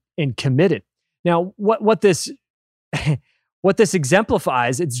front and committed. Now, what this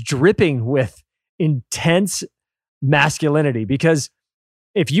exemplifies, it's dripping with intense masculinity, because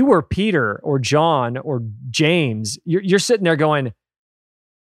if you were Peter or John or James, you're sitting there going,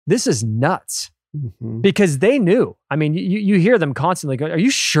 this is nuts. Mm-hmm. Because they knew. I mean, you hear them constantly go, are you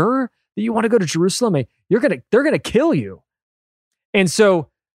sure that you want to go to Jerusalem? They're going to kill you. And so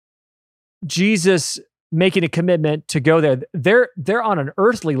Jesus making a commitment to go there, they're on an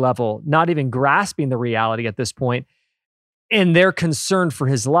earthly level, not even grasping the reality at this point, and they're concerned for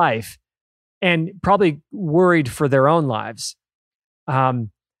his life and probably worried for their own lives.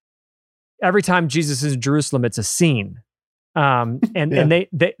 Every time Jesus is in Jerusalem, it's a scene. And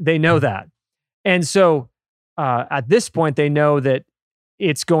they know that. And so at this point, they know that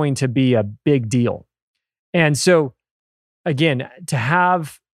it's going to be a big deal. And so, again, to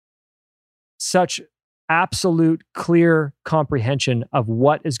have such absolute, clear comprehension of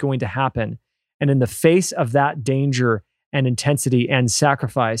what is going to happen, and in the face of that danger and intensity and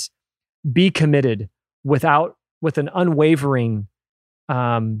sacrifice, be committed with an unwavering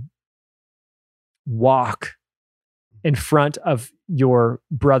walk in front of your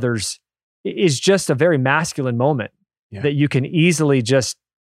brothers is just a very masculine moment that you can easily just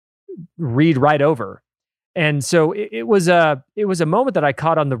read right over. And so it was a moment that I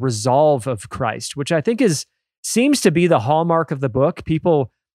caught on the resolve of Christ, which I think seems to be the hallmark of the book.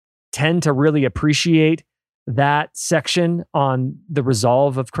 People tend to really appreciate that section on the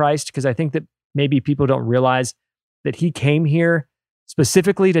resolve of Christ, because I think that maybe people don't realize that he came here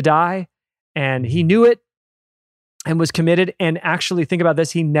specifically to die, and he knew it and was committed. And actually, think about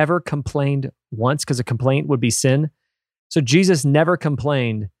this, he never complained once, because a complaint would be sin. So Jesus never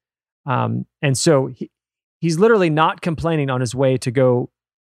complained. And so he's literally not complaining on his way to go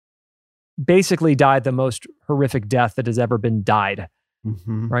basically die the most horrific death that has ever been died.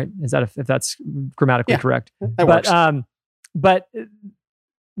 Mm-hmm. Right? Is that if that's grammatically correct? That works. But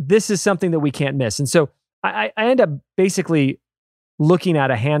this is something that we can't miss. And so I end up basically looking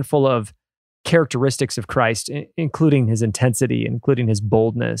at a handful of characteristics of Christ, including his intensity, including his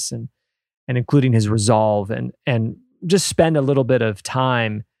boldness, and including his resolve, and just spend a little bit of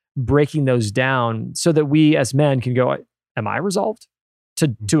time breaking those down so that we as men can go, am I resolved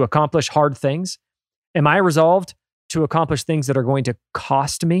to accomplish hard things? Am I resolved to accomplish things that are going to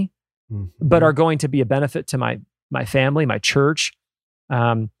cost me, but are going to be a benefit to my family, my church?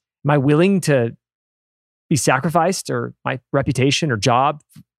 Am I willing to be sacrificed, or my reputation or job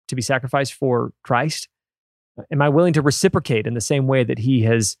to be sacrificed for Christ? Am I willing to reciprocate in the same way that he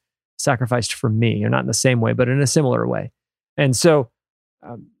has sacrificed for me? Or not in the same way, but in a similar way. And so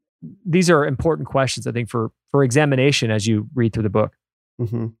these are important questions, I think, for examination as you read through the book.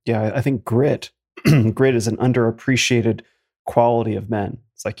 Mm-hmm. Yeah, I think grit is an underappreciated quality of men.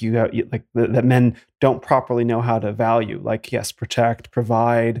 It's like that men don't properly know how to value. Like, yes, protect,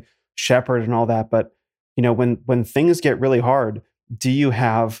 provide, shepherd, and all that. But when things get really hard, do you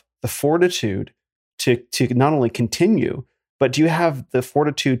have the fortitude to not only continue, but do you have the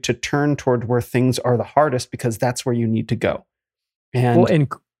fortitude to turn toward where things are the hardest, because that's where you need to go?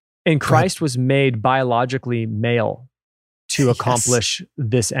 And Christ was made biologically male to accomplish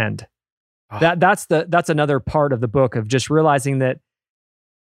this end. Oh. That's another part of the book, of just realizing that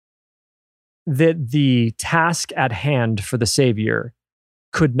the task at hand for the Savior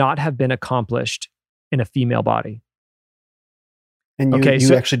could not have been accomplished in a female body. And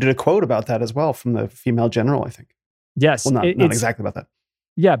you actually did a quote about that as well from the female general, I think. Yes. Well, not exactly about that.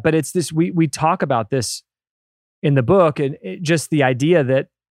 Yeah, but it's this, we talk about this in the book, and just the idea that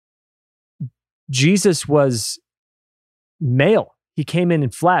Jesus was male. He came in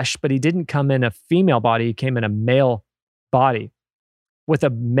flesh, but he didn't come in a female body. He came in a male body with a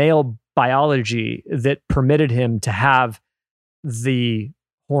male biology that permitted him to have the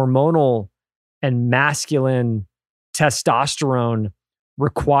hormonal and masculine testosterone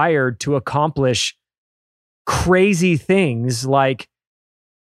required to accomplish crazy things like,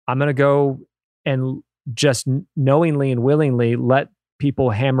 I'm going to go and just knowingly and willingly let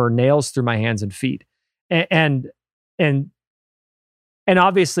people hammer nails through my hands and feet, and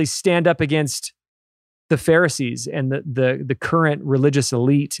obviously stand up against the Pharisees and the current religious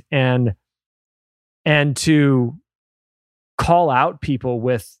elite and to call out people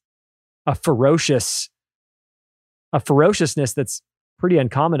with a ferociousness that's pretty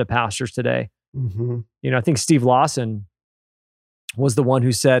uncommon to pastors today. I think Steve Lawson was the one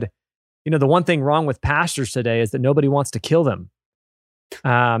who said, the one thing wrong with pastors today is that nobody wants to kill them.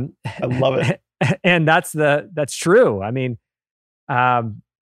 I love it. And that's true. I mean,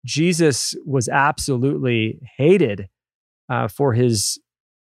 Jesus was absolutely hated for his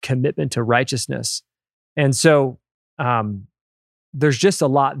commitment to righteousness. And so there's just a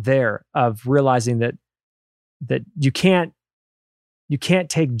lot there of realizing that you can't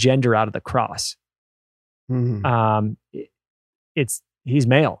take gender out of the cross. He's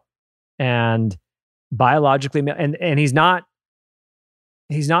male and biologically male, and he's not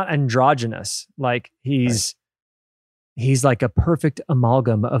androgynous. Like he's like a perfect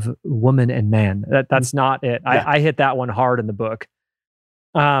amalgam of woman and man. That's not it. Yeah. I hit that one hard in the book.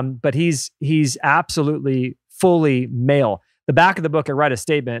 But he's absolutely fully male. The back of the book, I write a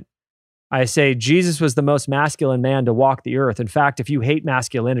statement. I say, Jesus was the most masculine man to walk the earth. In fact, if you hate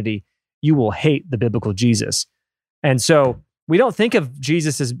masculinity, you will hate the biblical Jesus. And so we don't think of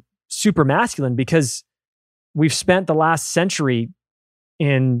Jesus as super masculine because we've spent the last century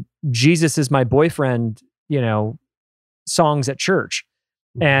in Jesus is my boyfriend, songs at church.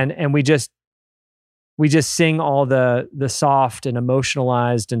 And we just sing all the soft and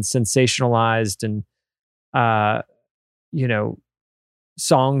emotionalized and sensationalized and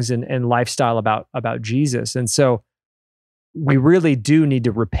songs and lifestyle about Jesus. And so we really do need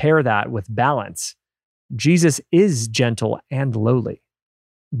to repair that with balance. Jesus is gentle and lowly,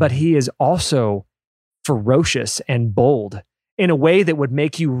 but he is also ferocious and bold in a way that would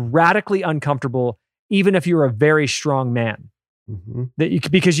make you radically uncomfortable, even if you're a very strong man.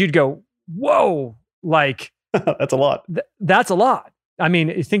 Because you'd go, whoa, like that's a lot. That's a lot. I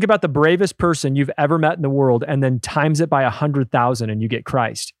mean, think about the bravest person you've ever met in the world and then times it by 100,000 and you get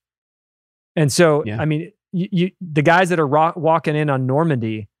Christ. And so, I mean, the guys that are walking in on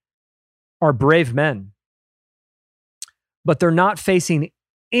Normandy are brave men, but they're not facing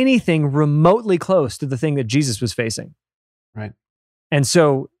anything remotely close to the thing that Jesus was facing. Right. And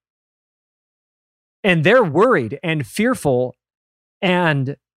so, and they're worried and fearful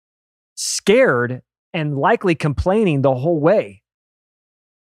and scared and likely complaining the whole way.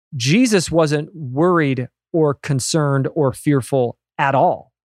 Jesus wasn't worried or concerned or fearful at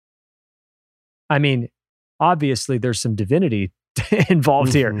all. I mean, obviously there's some divinity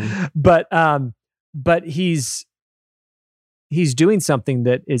involved here, but he's doing something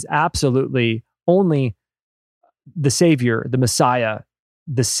that is absolutely only the Savior, the Messiah,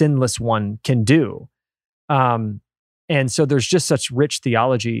 the sinless one can do. And so there's just such rich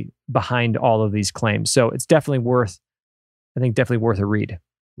theology behind all of these claims. So it's definitely worth a read.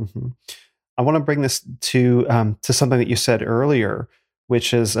 I want to bring this to something that you said earlier,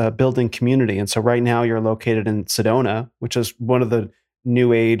 which is building community. And so right now you're located in Sedona, which is one of the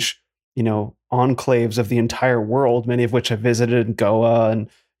new age, enclaves of the entire world, many of which I've visited in Goa and,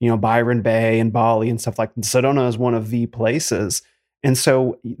 Byron Bay and Bali and stuff like that. Sedona is one of the places. And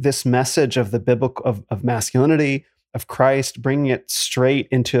so this message of the biblical, of masculinity, of Christ, bringing it straight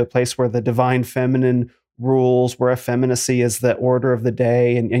into a place where the divine feminine rules, where effeminacy is the order of the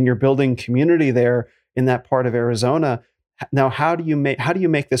day, and you're building community there in that part of Arizona. Now, how do you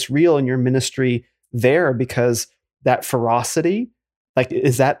make this real in your ministry there? Because that ferocity, like,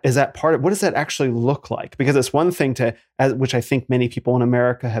 is that part of, what does that actually look like? Because it's one thing which I think many people in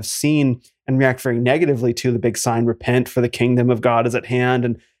America have seen and react very negatively to, the big sign, repent for the kingdom of God is at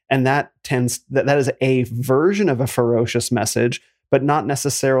hand. And that is a version of a ferocious message, but not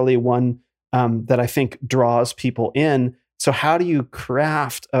necessarily one that I think draws people in. So how do you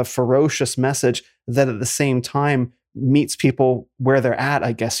craft a ferocious message that at the same time meets people where they're at,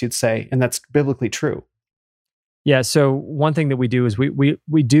 I guess you'd say, and that's biblically true? Yeah. So one thing that we do is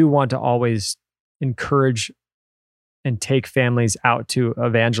we do want to always encourage and take families out to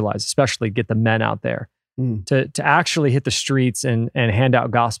evangelize, especially get the men out there to actually hit the streets and hand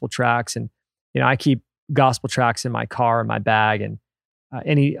out gospel tracts. And, I keep gospel tracts in my car, in my bag, and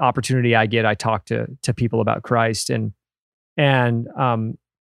any opportunity I get, I talk to people about Christ. And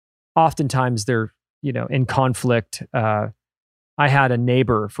oftentimes they're, in conflict. I had a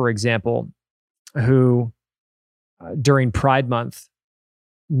neighbor, for example, who during Pride Month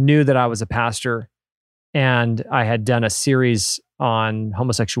knew that I was a pastor, and I had done a series on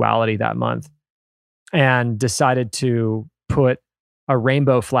homosexuality that month, and decided to put a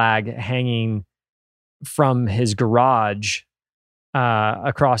rainbow flag hanging from his garage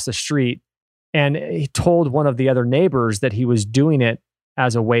across the street And he told one of the other neighbors that he was doing it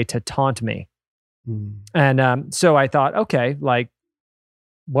as a way to taunt me. And so I thought, okay, like,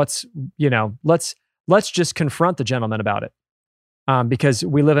 let's just confront the gentleman about it, because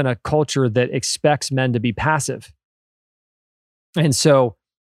we live in a culture that expects men to be passive. And so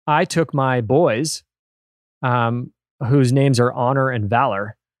I took my boys, whose names are Honor and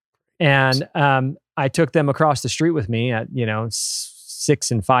Valor, and I took them across the street with me at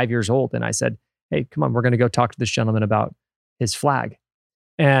 6 and 5 years old, and I said, "Hey, come on, we're going to go talk to this gentleman about his flag,"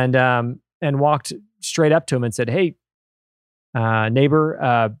 and walked straight up to him and said, "Hey,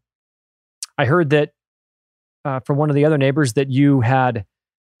 neighbor, I heard that from one of the other neighbors that you had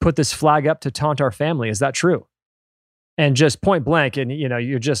put this flag up to taunt our family. Is that true?" And just point blank, and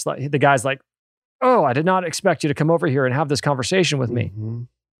you're just like, the guy's like, "Oh, I did not expect you to come over here and have this conversation with me."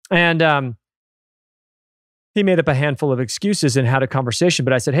 And he made up a handful of excuses and had a conversation.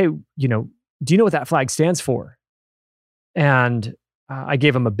 But I said, "Hey, do you know what that flag stands for?" And I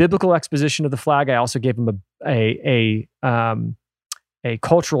gave him a biblical exposition of the flag. I also gave him a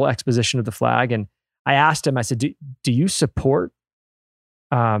cultural exposition of the flag. And I asked him, I said, do you support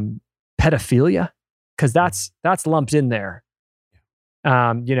pedophilia? Because that's lumped in there.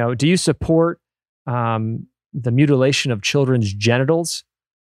 Do you support the mutilation of children's genitals?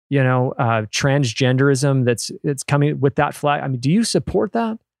 Transgenderism that's coming with that flag. I mean, do you support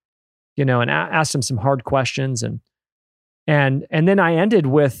that? And asked him some hard questions, and then I ended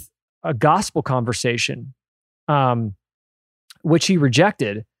with a gospel conversation, which he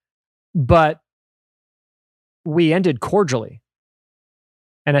rejected, but we ended cordially.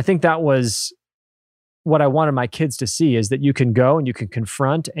 And I think that was what I wanted my kids to see, is that you can go and you can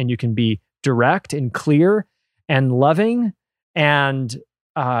confront and you can be direct and clear and loving and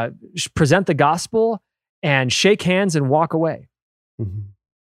present the gospel and shake hands and walk away.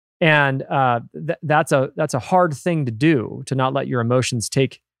 And that's a hard thing to do, to not let your emotions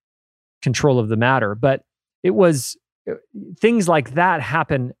take control of the matter. But it was things like that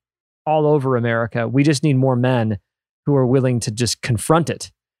happen all over America. We just need more men who are willing to just confront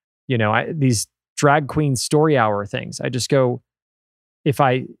it. These drag queen story hour things, I just go, if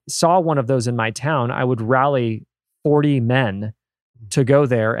I saw one of those in my town, I would rally 40 men to go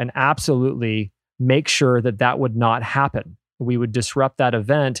there and absolutely make sure that would not happen. We would disrupt that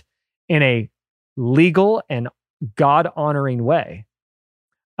event in a legal and God-honoring way.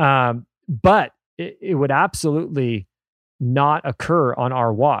 But it would absolutely not occur on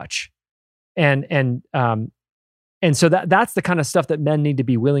our watch. And so that's the kind of stuff that men need to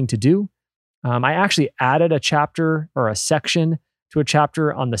be willing to do. I actually added a chapter or a section to a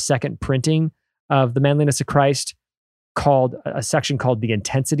chapter on the second printing of the Manliness of Christ, called a section called The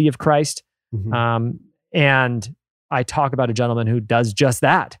Intensity of Christ. And I talk about a gentleman who does just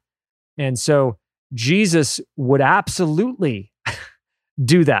that. And so Jesus would absolutely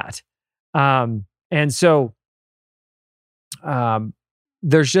do that. And so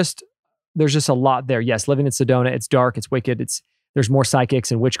there's just a lot there. Yes, living in Sedona, it's dark, it's wicked, there's more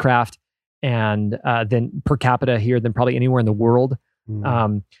psychics and witchcraft and than per capita here than probably anywhere in the world.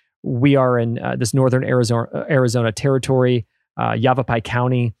 We are in this northern Arizona territory, Yavapai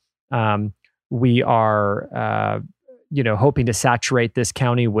County. We are hoping to saturate this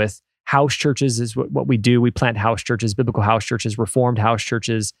county with house churches is what we do. We plant house churches, biblical house churches, reformed house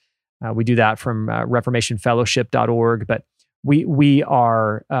churches. We do that from reformationfellowship.org. But we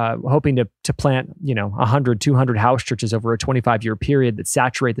are hoping to plant 100, 200 house churches over a 25-year period that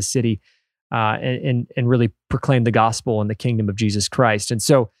saturate the city and really proclaim the gospel and the kingdom of Jesus Christ. And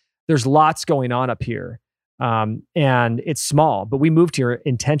so there's lots going on up here. And it's small, but we moved here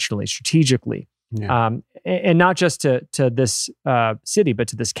intentionally, strategically. And not just to this city, but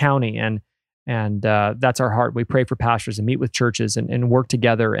to this county. And that's our heart. We pray for pastors and meet with churches and work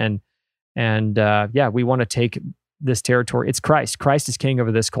together. And we want to take this territory. It's Christ. Christ is king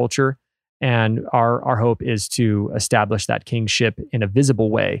over this culture. And our hope is to establish that kingship in a visible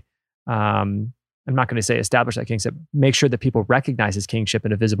way. I'm not going to say establish that kingship, make sure that people recognize his kingship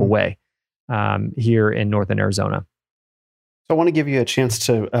in a visible way here in northern Arizona. So I want to give you a chance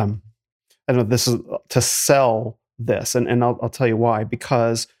to, I know this is to sell this, and I'll tell you why.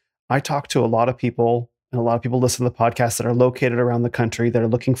 Because I talk to a lot of people, and a lot of people listen to the podcast that are located around the country that are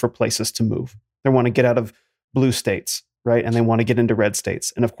looking for places to move. They want to get out of blue states, right? And they want to get into red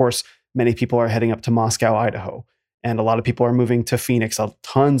states. And of course, many people are heading up to Moscow, Idaho. And a lot of people are moving to Phoenix.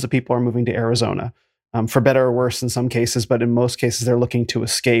 Tons of people are moving to Arizona, for better or worse in some cases. But in most cases, they're looking to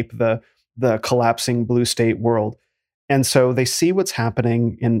escape the collapsing blue state world. And so they see what's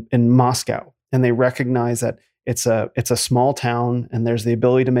happening in Moscow, and they recognize that it's a small town, and there's the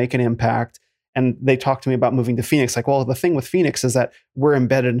ability to make an impact. And they talk to me about moving to Phoenix. Like, well, the thing with Phoenix is that we're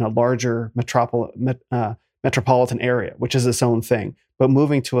embedded in a larger metropolitan area, which is its own thing. But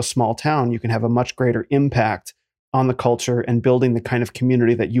moving to a small town, you can have a much greater impact on the culture and building the kind of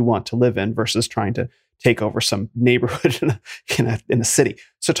community that you want to live in versus trying to take over some neighborhood in a city.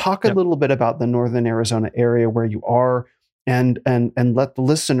 So talk a little bit about the Northern Arizona area where you are, and let the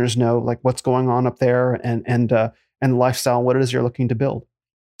listeners know like what's going on up there and lifestyle, what it is you're looking to build.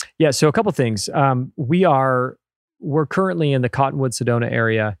 Yeah. So a couple things. We're currently in the Cottonwood, Sedona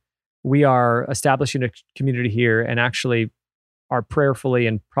area. We are establishing a community here, and actually are prayerfully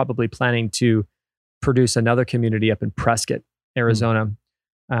and probably planning to produce another community up in Prescott, Arizona,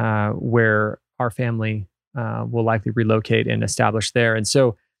 where our family will likely relocate and establish there. And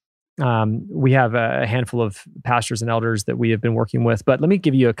so we have a handful of pastors and elders that we have been working with. But let me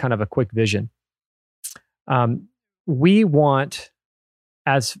give you a kind of a quick vision. We want,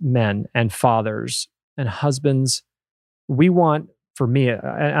 as men and fathers and husbands, we want, for me,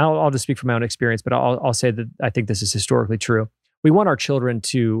 and I'll just speak from my own experience, but I'll say that I think this is historically true. We want our children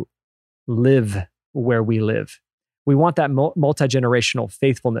to live where we live. We want that multi-generational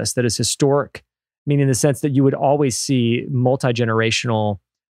faithfulness that is historic, meaning in the sense that you would always see multi-generational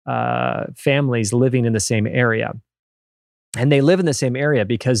families living in the same area. And they live in the same area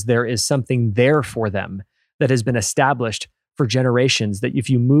because there is something there for them that has been established for generations, that if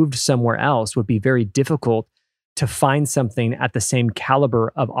you moved somewhere else would be very difficult to find something at the same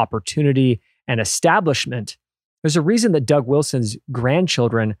caliber of opportunity and establishment. There's a reason that Doug Wilson's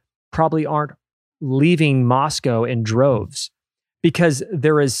grandchildren probably aren't leaving Moscow in droves, because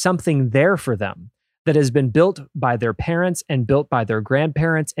there is something there for them that has been built by their parents and built by their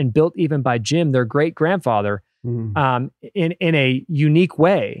grandparents and built even by Jim, their great-grandfather, in a unique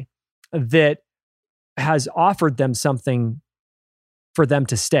way that has offered them something for them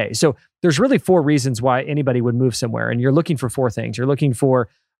to stay. So there's really 4 reasons why anybody would move somewhere. And you're looking for 4 things. You're looking for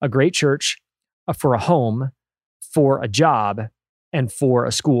a great church, for a home, for a job, and for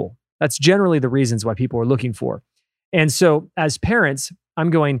a school. That's generally the reasons why people are looking for. And so as parents,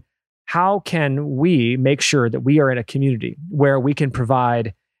 I'm going, how can we make sure that we are in a community where we can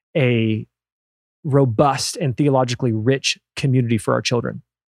provide a robust and theologically rich community for our children,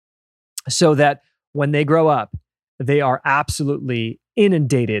 so that when they grow up, they are absolutely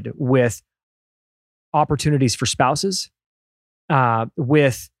inundated with opportunities for spouses,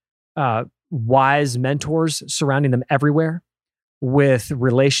 with wise mentors surrounding them everywhere, with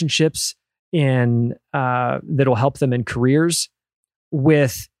relationships that'll help them in careers,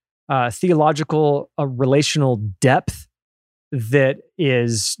 with theological relational depth that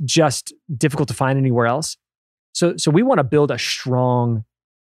is just difficult to find anywhere else. So we want to build a strong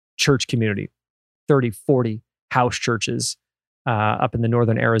church community, 30, 40 house churches up in the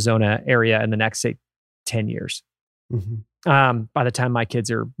Northern Arizona area in the next, say, 10 years, by the time my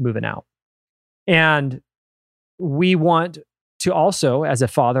kids are moving out. And we want to also, as a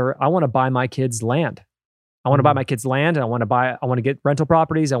father, I want to buy my kids land. I want to buy my kids land, and I want to get rental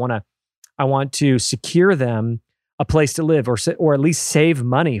properties. I want to secure them a place to live, or at least save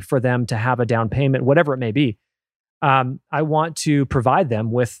money for them to have a down payment, whatever it may be. I want to provide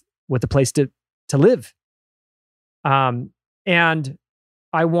them with a place to live. And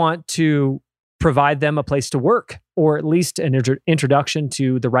I want to provide them a place to work, or at least an introduction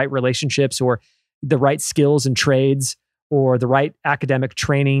to the right relationships, or the right skills and trades, or the right academic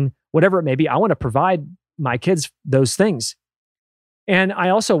training, whatever it may be. I want to provide my kids those things. And I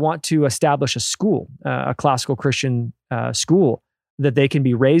also want to establish a school, a classical Christian school that they can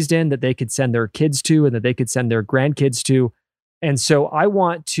be raised in, that they could send their kids to, and that they could send their grandkids to. And so I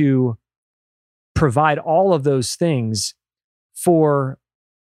want to provide all of those things for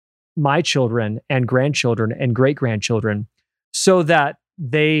my children and grandchildren and great-grandchildren, so that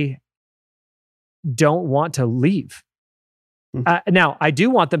they don't want to leave. Now, I do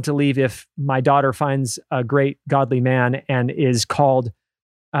want them to leave if my daughter finds a great godly man and is called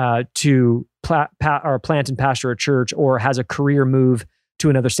to plant and pastor a church, or has a career move to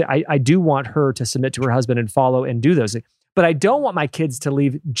another state. I do want her to submit to her husband and follow and do those things. But I don't want my kids to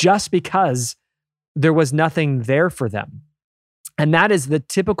leave just because there was nothing there for them. And that is the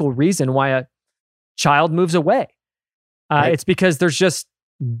typical reason why a child moves away. Right. It's because there's just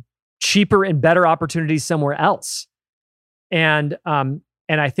cheaper and better opportunities somewhere else. And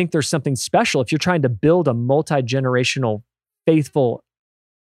I think there's something special if you're trying to build a multi-generational, faithful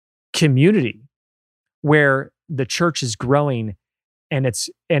community where the church is growing and it's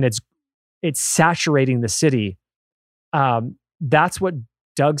saturating the city. That's what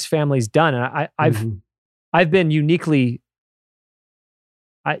Doug's family's done, and I've been uniquely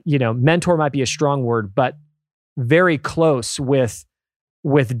mentor might be a strong word, but very close with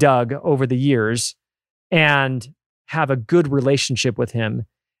Doug over the years, and have a good relationship with him,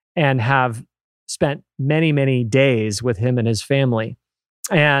 and have spent many, many days with him and his family.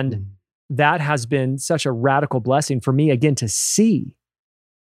 And that has been such a radical blessing for me, again, to see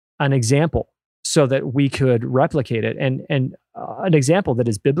an example so that we could replicate it, and an example that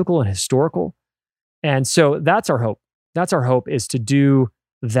is biblical and historical. And so that's our hope. That's our hope, is to do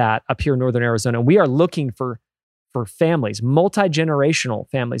that up here in Northern Arizona. And we are looking for families, multi-generational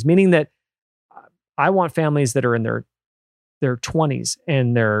families, meaning that I want families that are in their 20s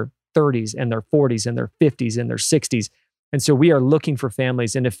and their 30s and their 40s and their 50s and their 60s. And so we are looking for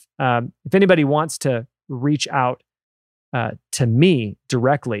families. And if anybody wants to reach out to me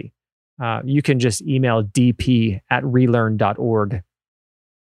directly, you can just email dp@relearn.org,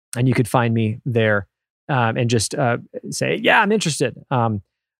 and you could find me there, and just say, yeah, I'm interested.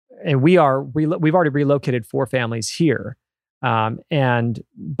 And we've already relocated 4 families here. And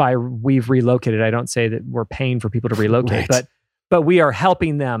by we've relocated, I don't say that we're paying for people to relocate, Right. but we are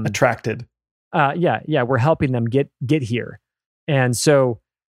helping them. Attracted. We're helping them get here. And so,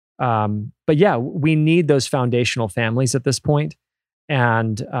 but yeah, we need those foundational families at this point.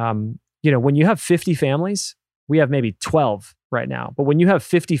 And, when you have 50 families, we have maybe 12 right now, but when you have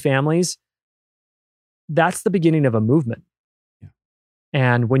 50 families, that's the beginning of a movement. Yeah.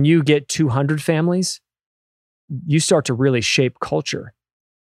 And when you get 200 families, you start to really shape culture.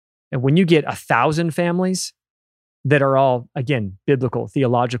 And when you get 1,000 families that are all, again, biblical,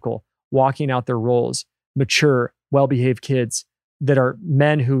 theological, walking out their roles, mature, well-behaved kids that are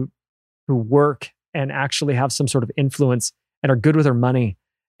men who work and actually have some sort of influence and are good with their money.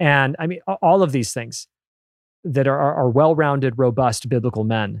 And I mean, all of these things that are well-rounded, robust biblical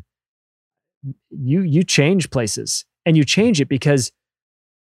men, you change places, and you change it because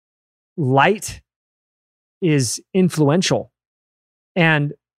light is influential,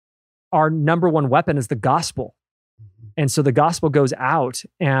 and our number one weapon is the gospel. And so the gospel goes out,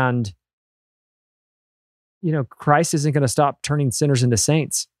 and Christ isn't going to stop turning sinners into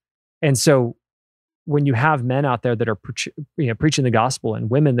saints. And so when you have men out there that are preaching the gospel, and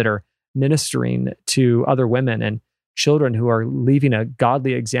women that are ministering to other women, and children who are leaving a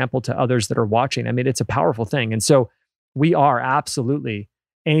godly example to others that are watching, I mean, it's a powerful thing. And so we are absolutely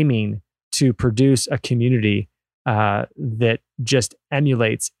aiming to produce a community that just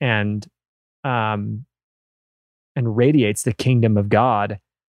emulates and radiates the kingdom of God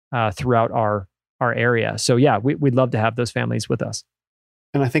throughout our area. So yeah, we'd love to have those families with us.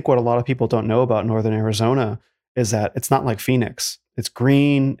 And I think what a lot of people don't know about Northern Arizona is that it's not like Phoenix. It's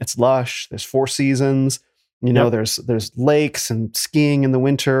green, it's lush, there's 4 seasons, Yep. there's lakes and skiing in the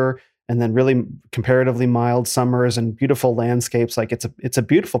winter, and then really comparatively mild summers and beautiful landscapes. Like it's a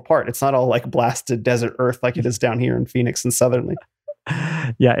beautiful part. It's not all like blasted desert earth like it is down here in Phoenix and Southernly.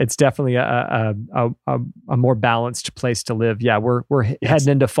 Yeah, it's definitely a more balanced place to live. Yeah, we're heading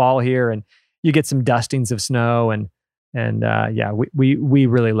into fall here, and you get some dustings of snow, and we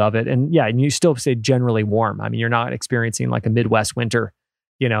really love it. And yeah, and you still stay generally warm. I mean, you're not experiencing like a Midwest winter.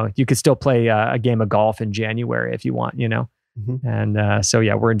 You could still play a game of golf in January if you want. Mm-hmm. And so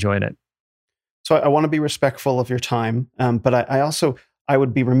yeah, we're enjoying it. So I want to be respectful of your time, but I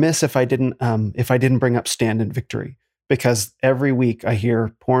would be remiss if I didn't bring up Stand in Victory, because every week I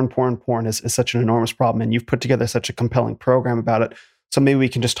hear porn is such an enormous problem, and you've put together such a compelling program about it. So maybe we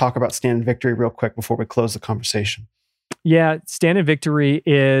can just talk about Stand in Victory real quick before we close the conversation. Yeah, Stand in Victory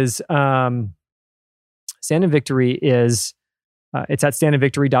is it's at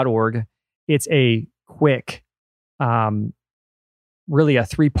standinvictory.org. It's a quick, really a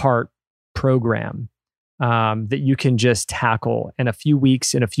 3-part program that you can just tackle in a few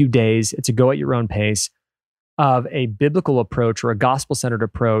weeks, in a few days. It's a go at your own pace of a biblical approach or a gospel-centered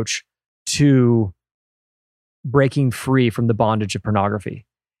approach to breaking free from the bondage of pornography.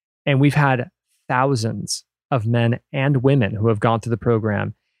 And we've had thousands of men and women who have gone through the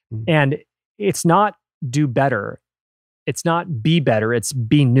program. Mm. And it's not do better. It's not be better. It's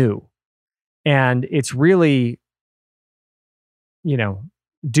be new. And it's really,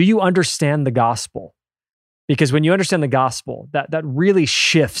 do you understand the gospel? Because when you understand the gospel, that really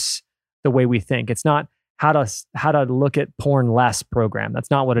shifts the way we think. It's not how to look at porn less program.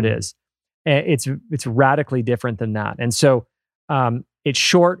 That's not what it is. It's radically different than that. And so it's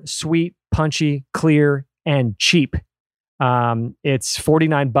short, sweet, punchy, clear, and cheap. It's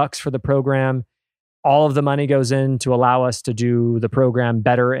 $49 for the program. All of the money goes in to allow us to do the program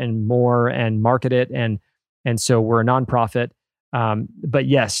better and more and market it. And so we're a nonprofit. But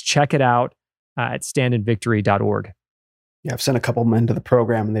yes, check it out at standinvictory.org. Yeah, I've sent a couple men to the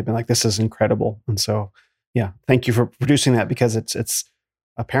program and they've been like, this is incredible. And so, yeah, thank you for producing that, because it's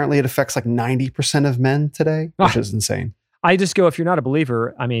apparently it affects like 90% of men today, which is insane. I just go, if you're not a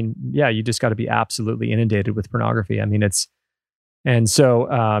believer, I mean, yeah, you just got to be absolutely inundated with pornography. I mean, it's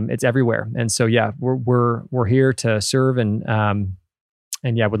everywhere. And so, yeah, we're here to serve, and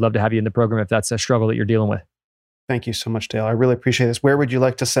yeah, would love to have you in the program if that's a struggle that you're dealing with. Thank you so much, Dale. I really appreciate this. Where would you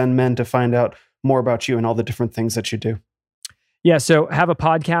like to send men to find out more about you and all the different things that you do? Yeah, so I have a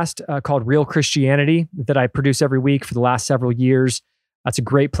podcast called Real Christianity that I produce every week for the last several years. That's a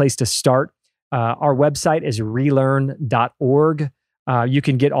great place to start. Our website is relearn.org. You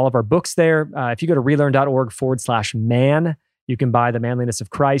can get all of our books there. If you go to relearn.org/man, you can buy The Manliness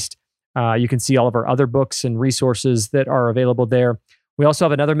of Christ. You can see all of our other books and resources that are available there. We also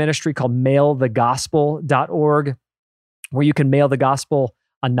have another ministry called mailthegospel.org, where you can mail the gospel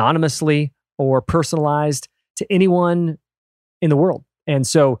anonymously or personalized to anyone in the world. And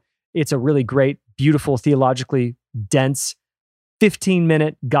so it's a really great, beautiful, theologically dense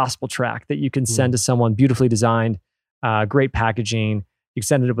 15-minute gospel tract that you can send to someone, beautifully designed, great packaging. You can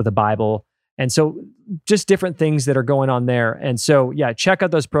send it with a Bible. And so just different things that are going on there. And so, yeah, check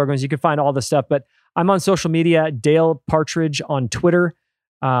out those programs. You can find all the stuff, but I'm on social media, Dale Partridge on Twitter.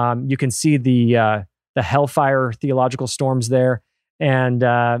 You can see the Hellfire Theological Storms there. And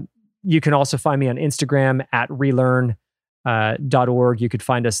you can also find me on Instagram at relearn.org. You could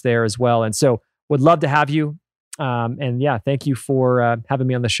find us there as well. And so would love to have you. And yeah, thank you for having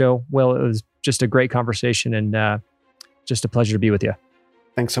me on the show. Well, it was just a great conversation, and just a pleasure to be with you.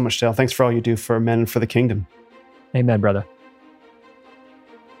 Thanks so much, Dale. Thanks for all you do for men and for the kingdom. Amen, brother.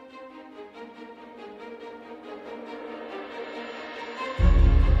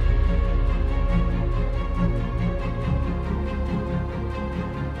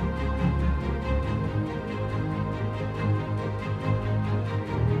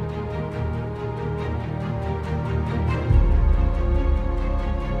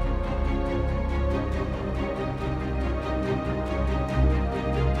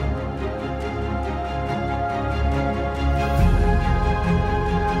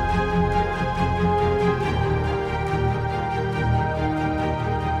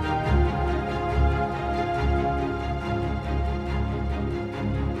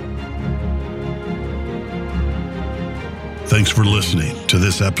 Thanks for listening to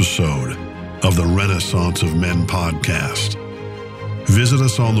this episode of the Renaissance of Men podcast. Visit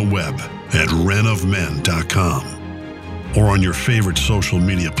us on the web at renofmen.com or on your favorite social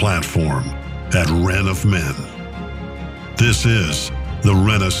media platform at Ren of Men. This is the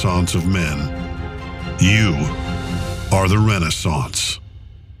Renaissance of Men. You are the Renaissance.